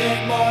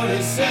nothing more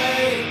to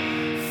say.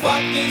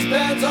 Fuck these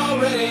bands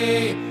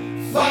already,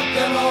 fuck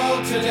them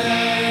all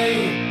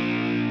today.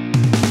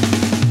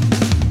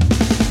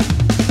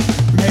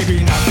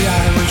 Maybe not the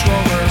Irish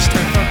Rovers,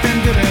 they're fucking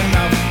good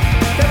enough.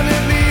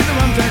 Definitely the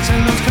Rum Jacks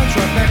and those cunts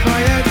rough neck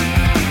riot.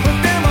 Put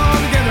them all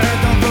together,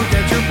 don't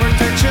forget your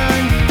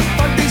protection.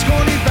 Fuck these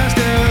corny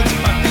bastards,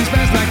 fuck these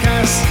bands like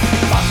us.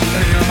 Fuck the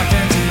real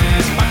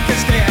MCKENZIES, fuck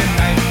us day and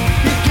night.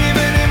 You give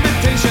an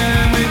invitation,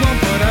 we won't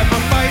put up a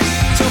fight.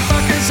 So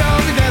fuck us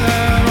all together,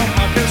 or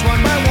fuck us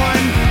one by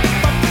one.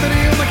 Fuck the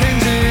real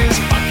MCKENZIES,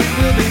 fuck it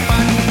will be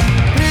fun.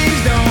 Please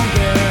don't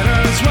get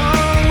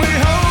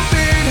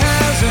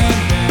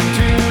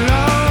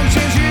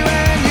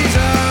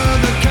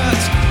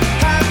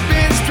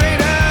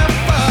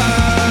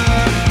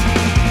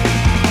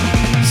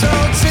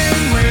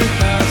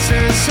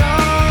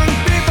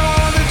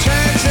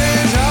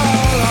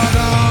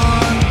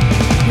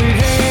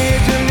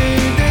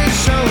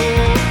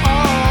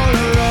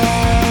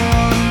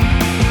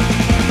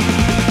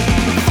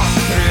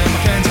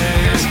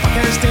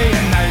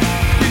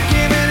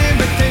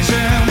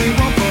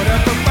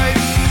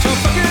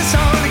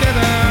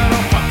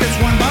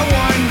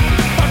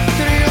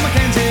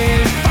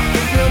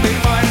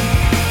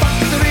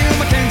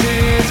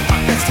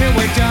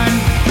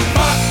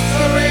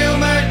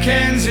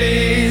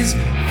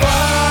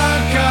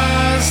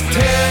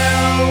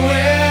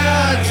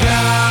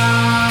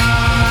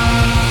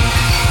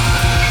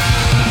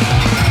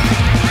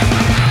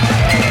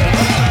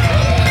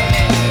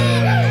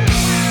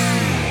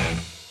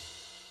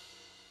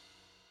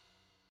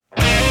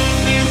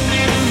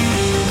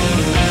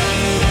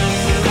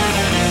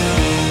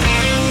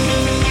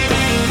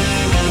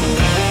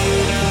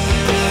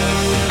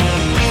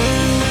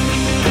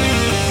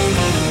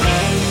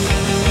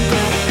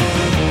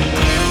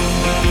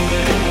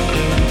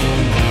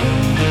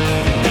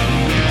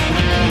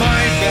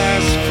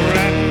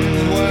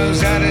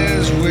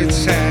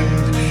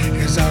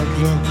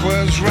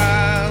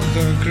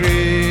the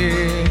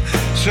grey.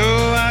 So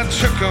I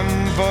took him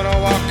for a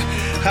walk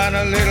and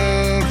a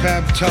little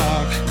pep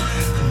talk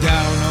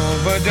down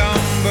over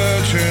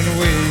Dumbarton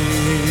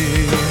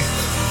Way.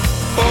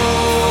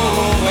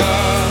 Over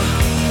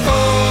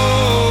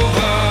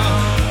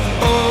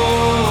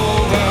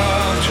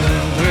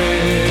Overton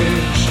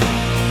Bridge.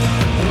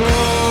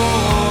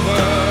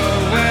 Rover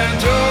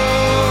went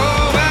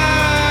over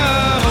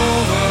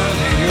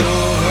the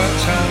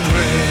Overton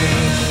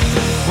Bridge.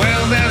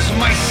 Well, there's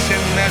mice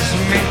and there's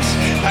minks,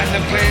 and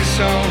the place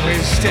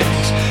always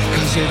stinks,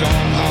 'cause they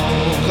don't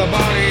haul the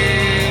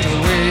bodies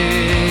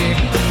away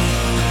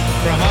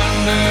from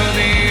under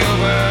the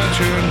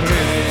Overton Bridge.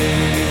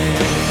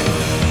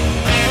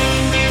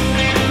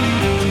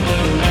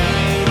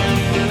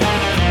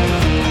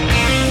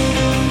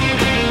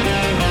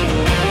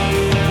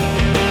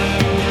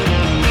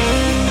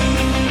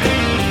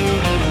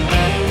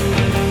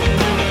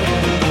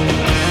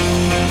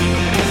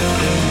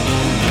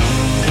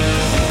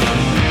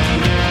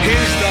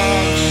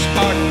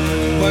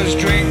 Was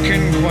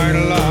drinking quite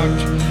a lot.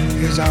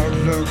 His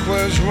outlook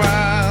was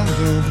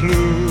rather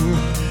blue.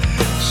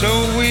 So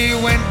we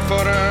went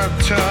for a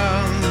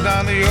turn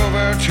down the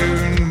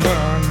Overton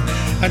Burn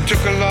and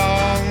took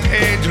along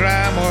a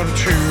dram or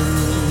two.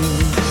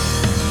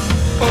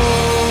 Overton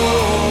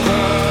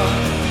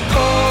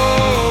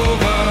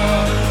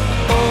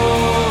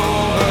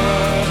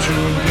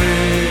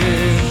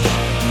Bridge.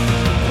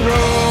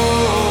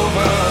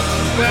 Rover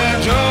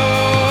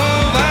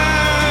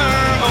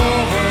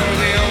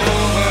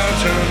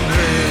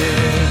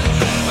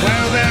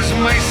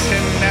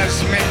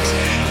went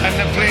and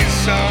the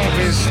place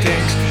always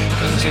stinks,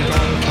 'cause you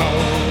don't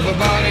haul the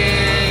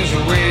bodies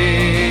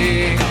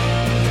away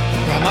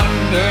from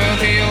under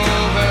the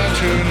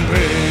Overton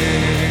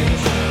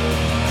Bridge.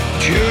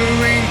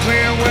 During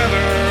clear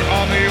weather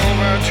on the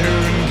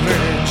Overton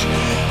Bridge,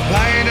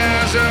 light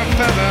as a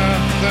feather,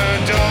 the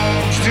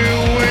dogs do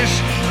wish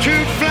to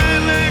fly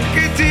like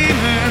a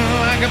demon,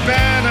 like a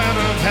bat out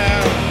of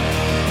hell.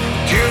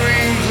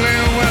 During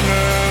clear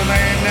weather,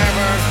 they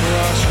never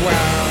cross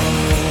well.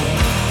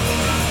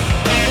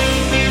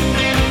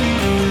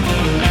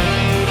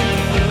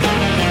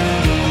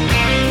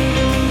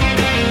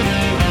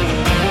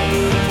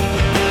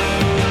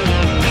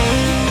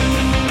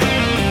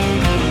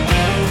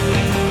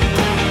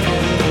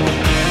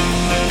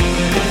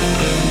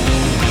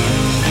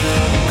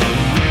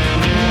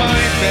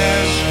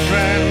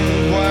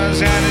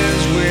 At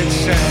his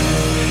wit's end,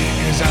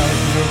 his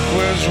outlook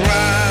was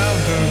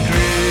rather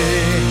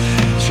grey.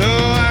 So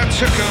I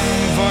took him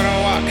for a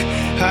walk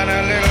and a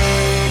little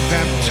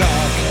pep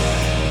talk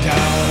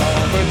down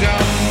over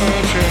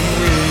Dumbarton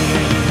Way.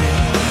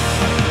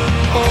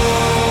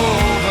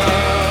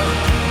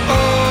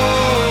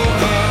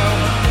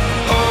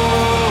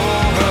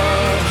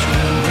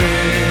 Overton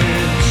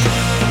Bridge.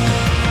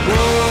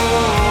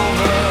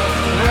 Rover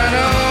ran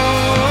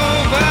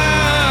over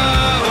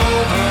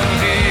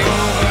the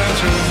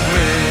Overton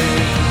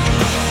Bridge.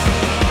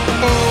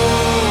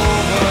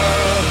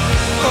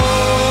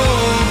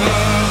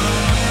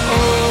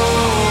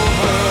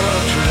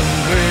 Overton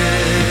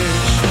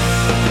Bridge.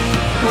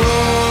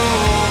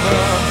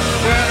 Rover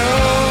ran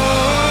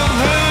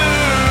over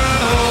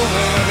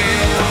the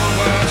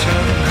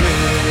Overton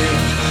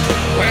Bridge.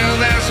 Well,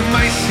 there's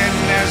mice and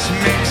there's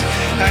minks,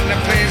 and the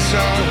place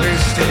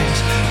always stinks,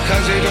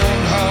 'cause they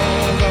don't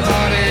hold the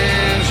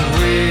bodies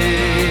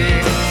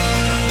away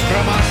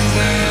from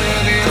under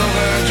the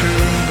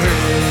Overton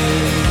Bridge.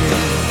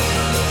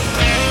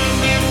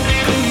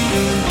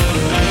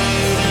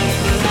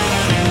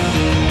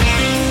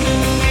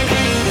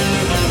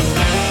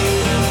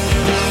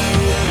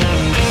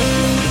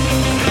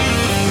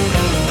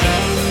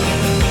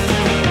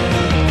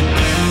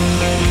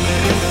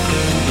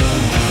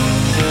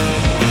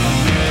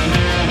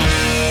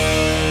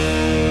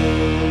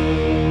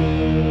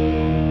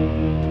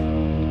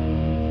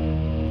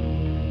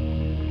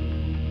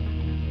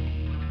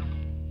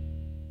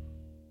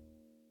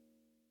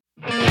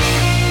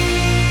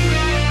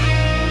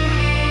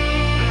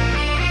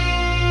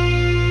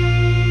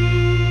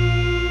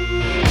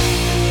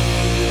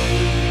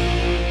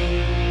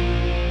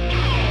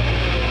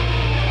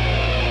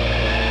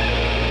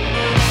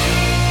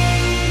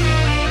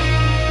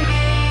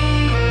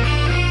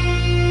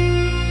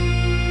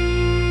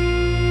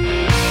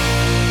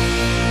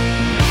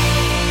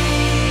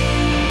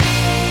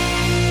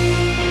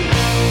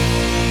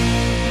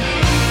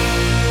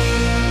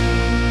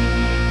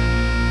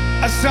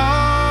 A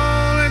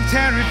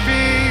solitary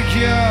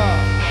figure,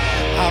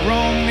 I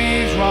roam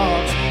these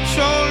rocks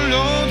so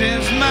low.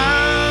 This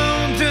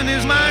mountain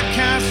is my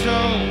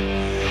castle.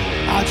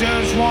 I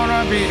just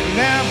wanna be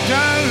left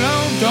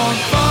alone. Don't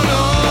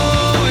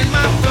follow in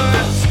my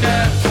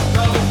footsteps.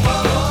 Don't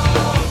follow.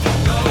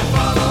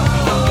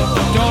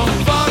 Don't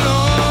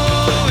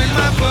follow in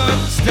my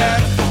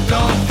footsteps.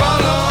 Don't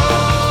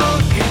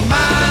follow in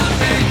my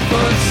big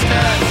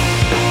footsteps.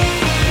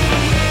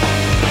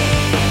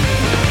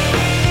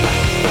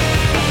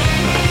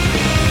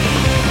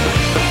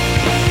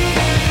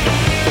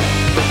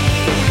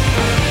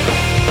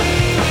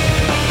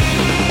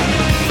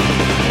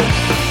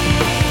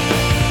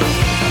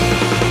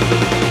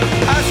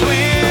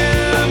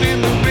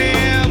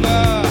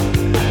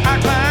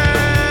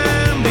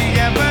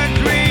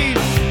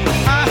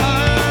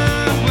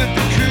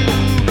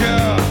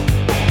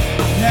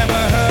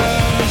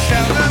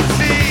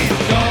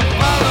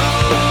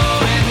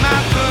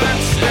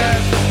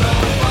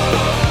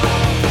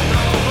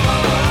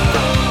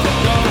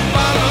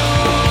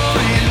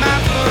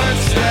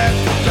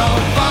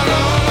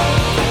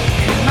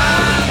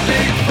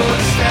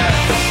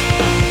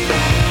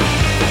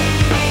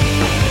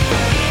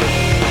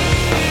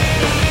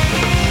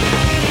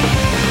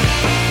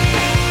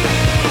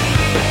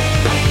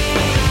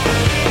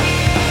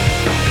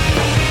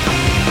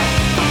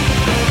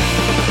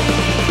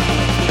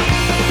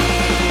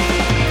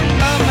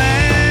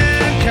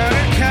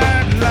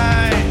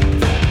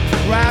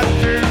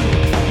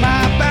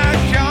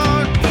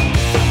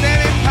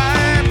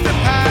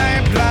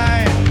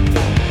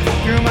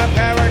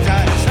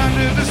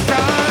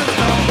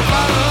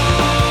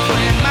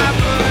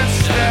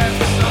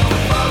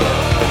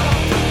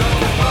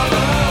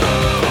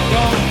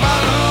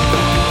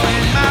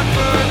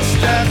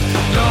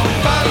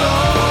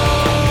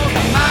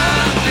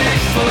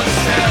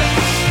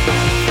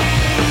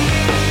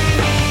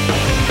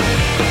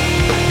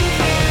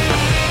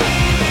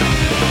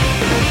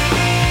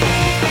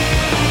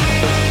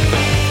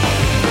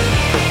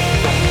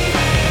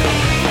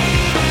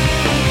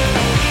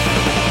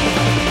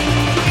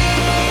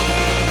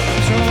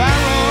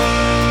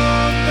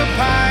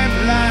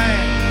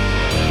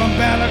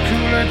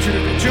 cooler to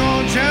the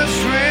Georgia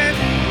Street.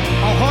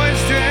 I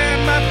hoisted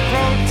my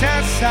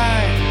protest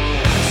sign.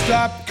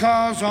 Stop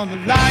cars on the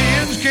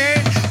Lion's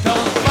Gate.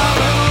 Don't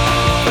follow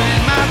in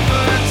my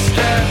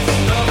footsteps.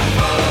 Don't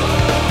follow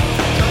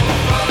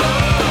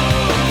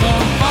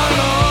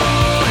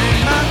in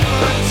my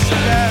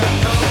footsteps.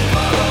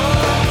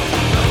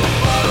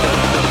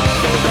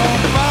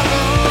 Don't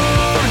follow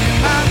in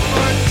my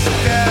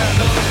footsteps.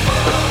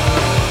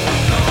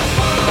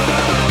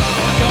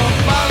 Don't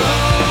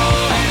follow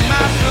in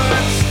my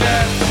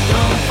footsteps.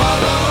 Don't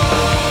follow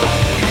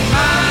in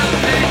my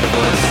big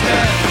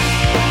footsteps.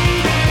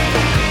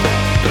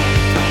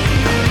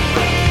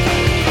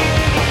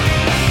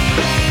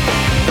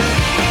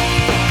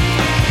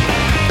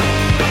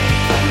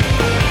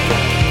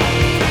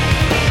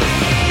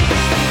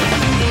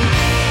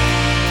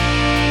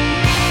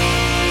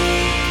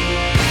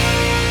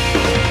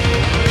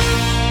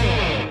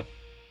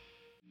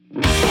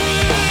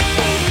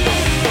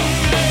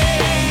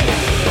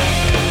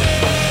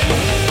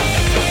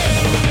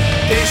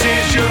 This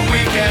is your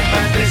weekend,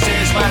 but this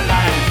is my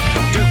life.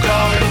 You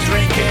call it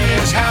drinking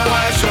is how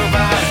I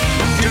survive.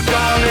 You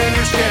call it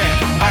escape,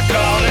 I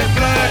call it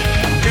blood.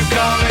 You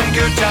call it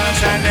good times,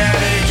 I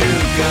never do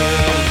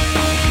good.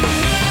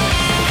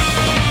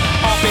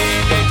 Up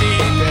in the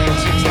deep end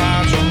 6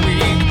 times a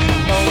week.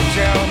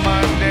 Motel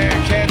Monday,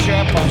 catch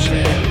up on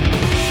sleep.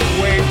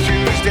 Wait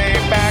Tuesday,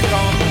 back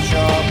on the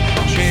job.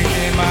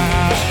 Shaking my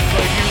house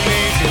for you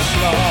lazy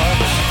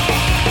slobs.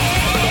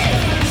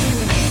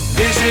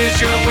 This is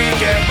your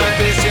weekend, but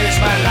this is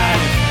my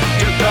life.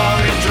 You call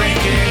it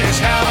drinking is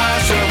how I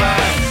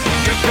survive.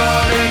 You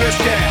call it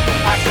escape,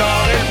 I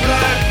call it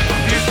blood.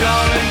 You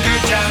call it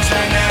good times,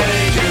 and that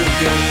ain't too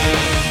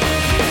good.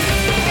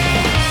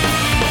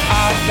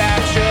 I've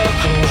that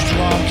circles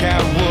drunk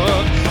at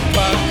work.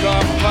 Fuck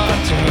up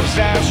punters,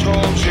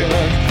 asshole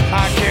jerk.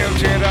 I killed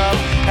it up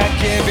and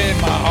gave it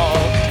my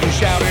all. You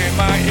shout in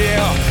my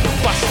ear,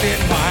 busted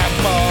my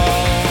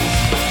balls.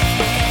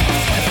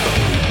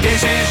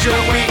 This is your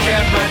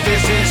weekend, but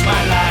this is my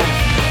life.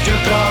 You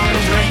call it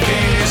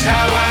drinking is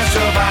how I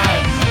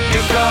survive.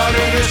 You call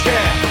it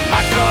escape,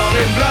 I call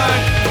it blood.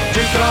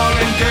 You call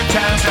it good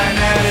times, and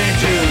that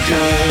ain't too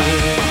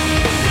good.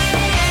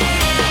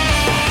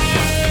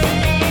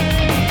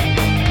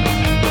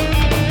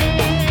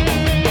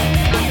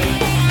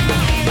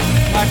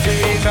 My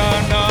days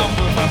are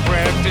numbered, my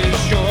breath is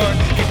short.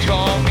 You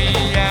call me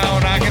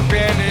out, I can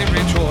barely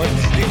retort.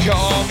 You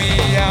call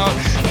me out,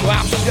 well,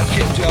 I'm stuck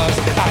in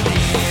dust. I need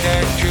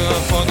a cure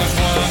for this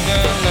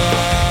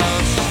wanderlust.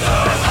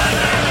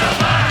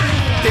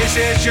 This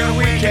is your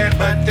weekend,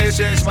 but this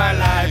is my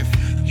life.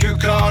 You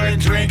call it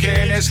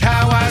drinking is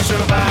how I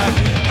survive.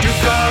 You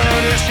call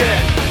it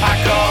escape,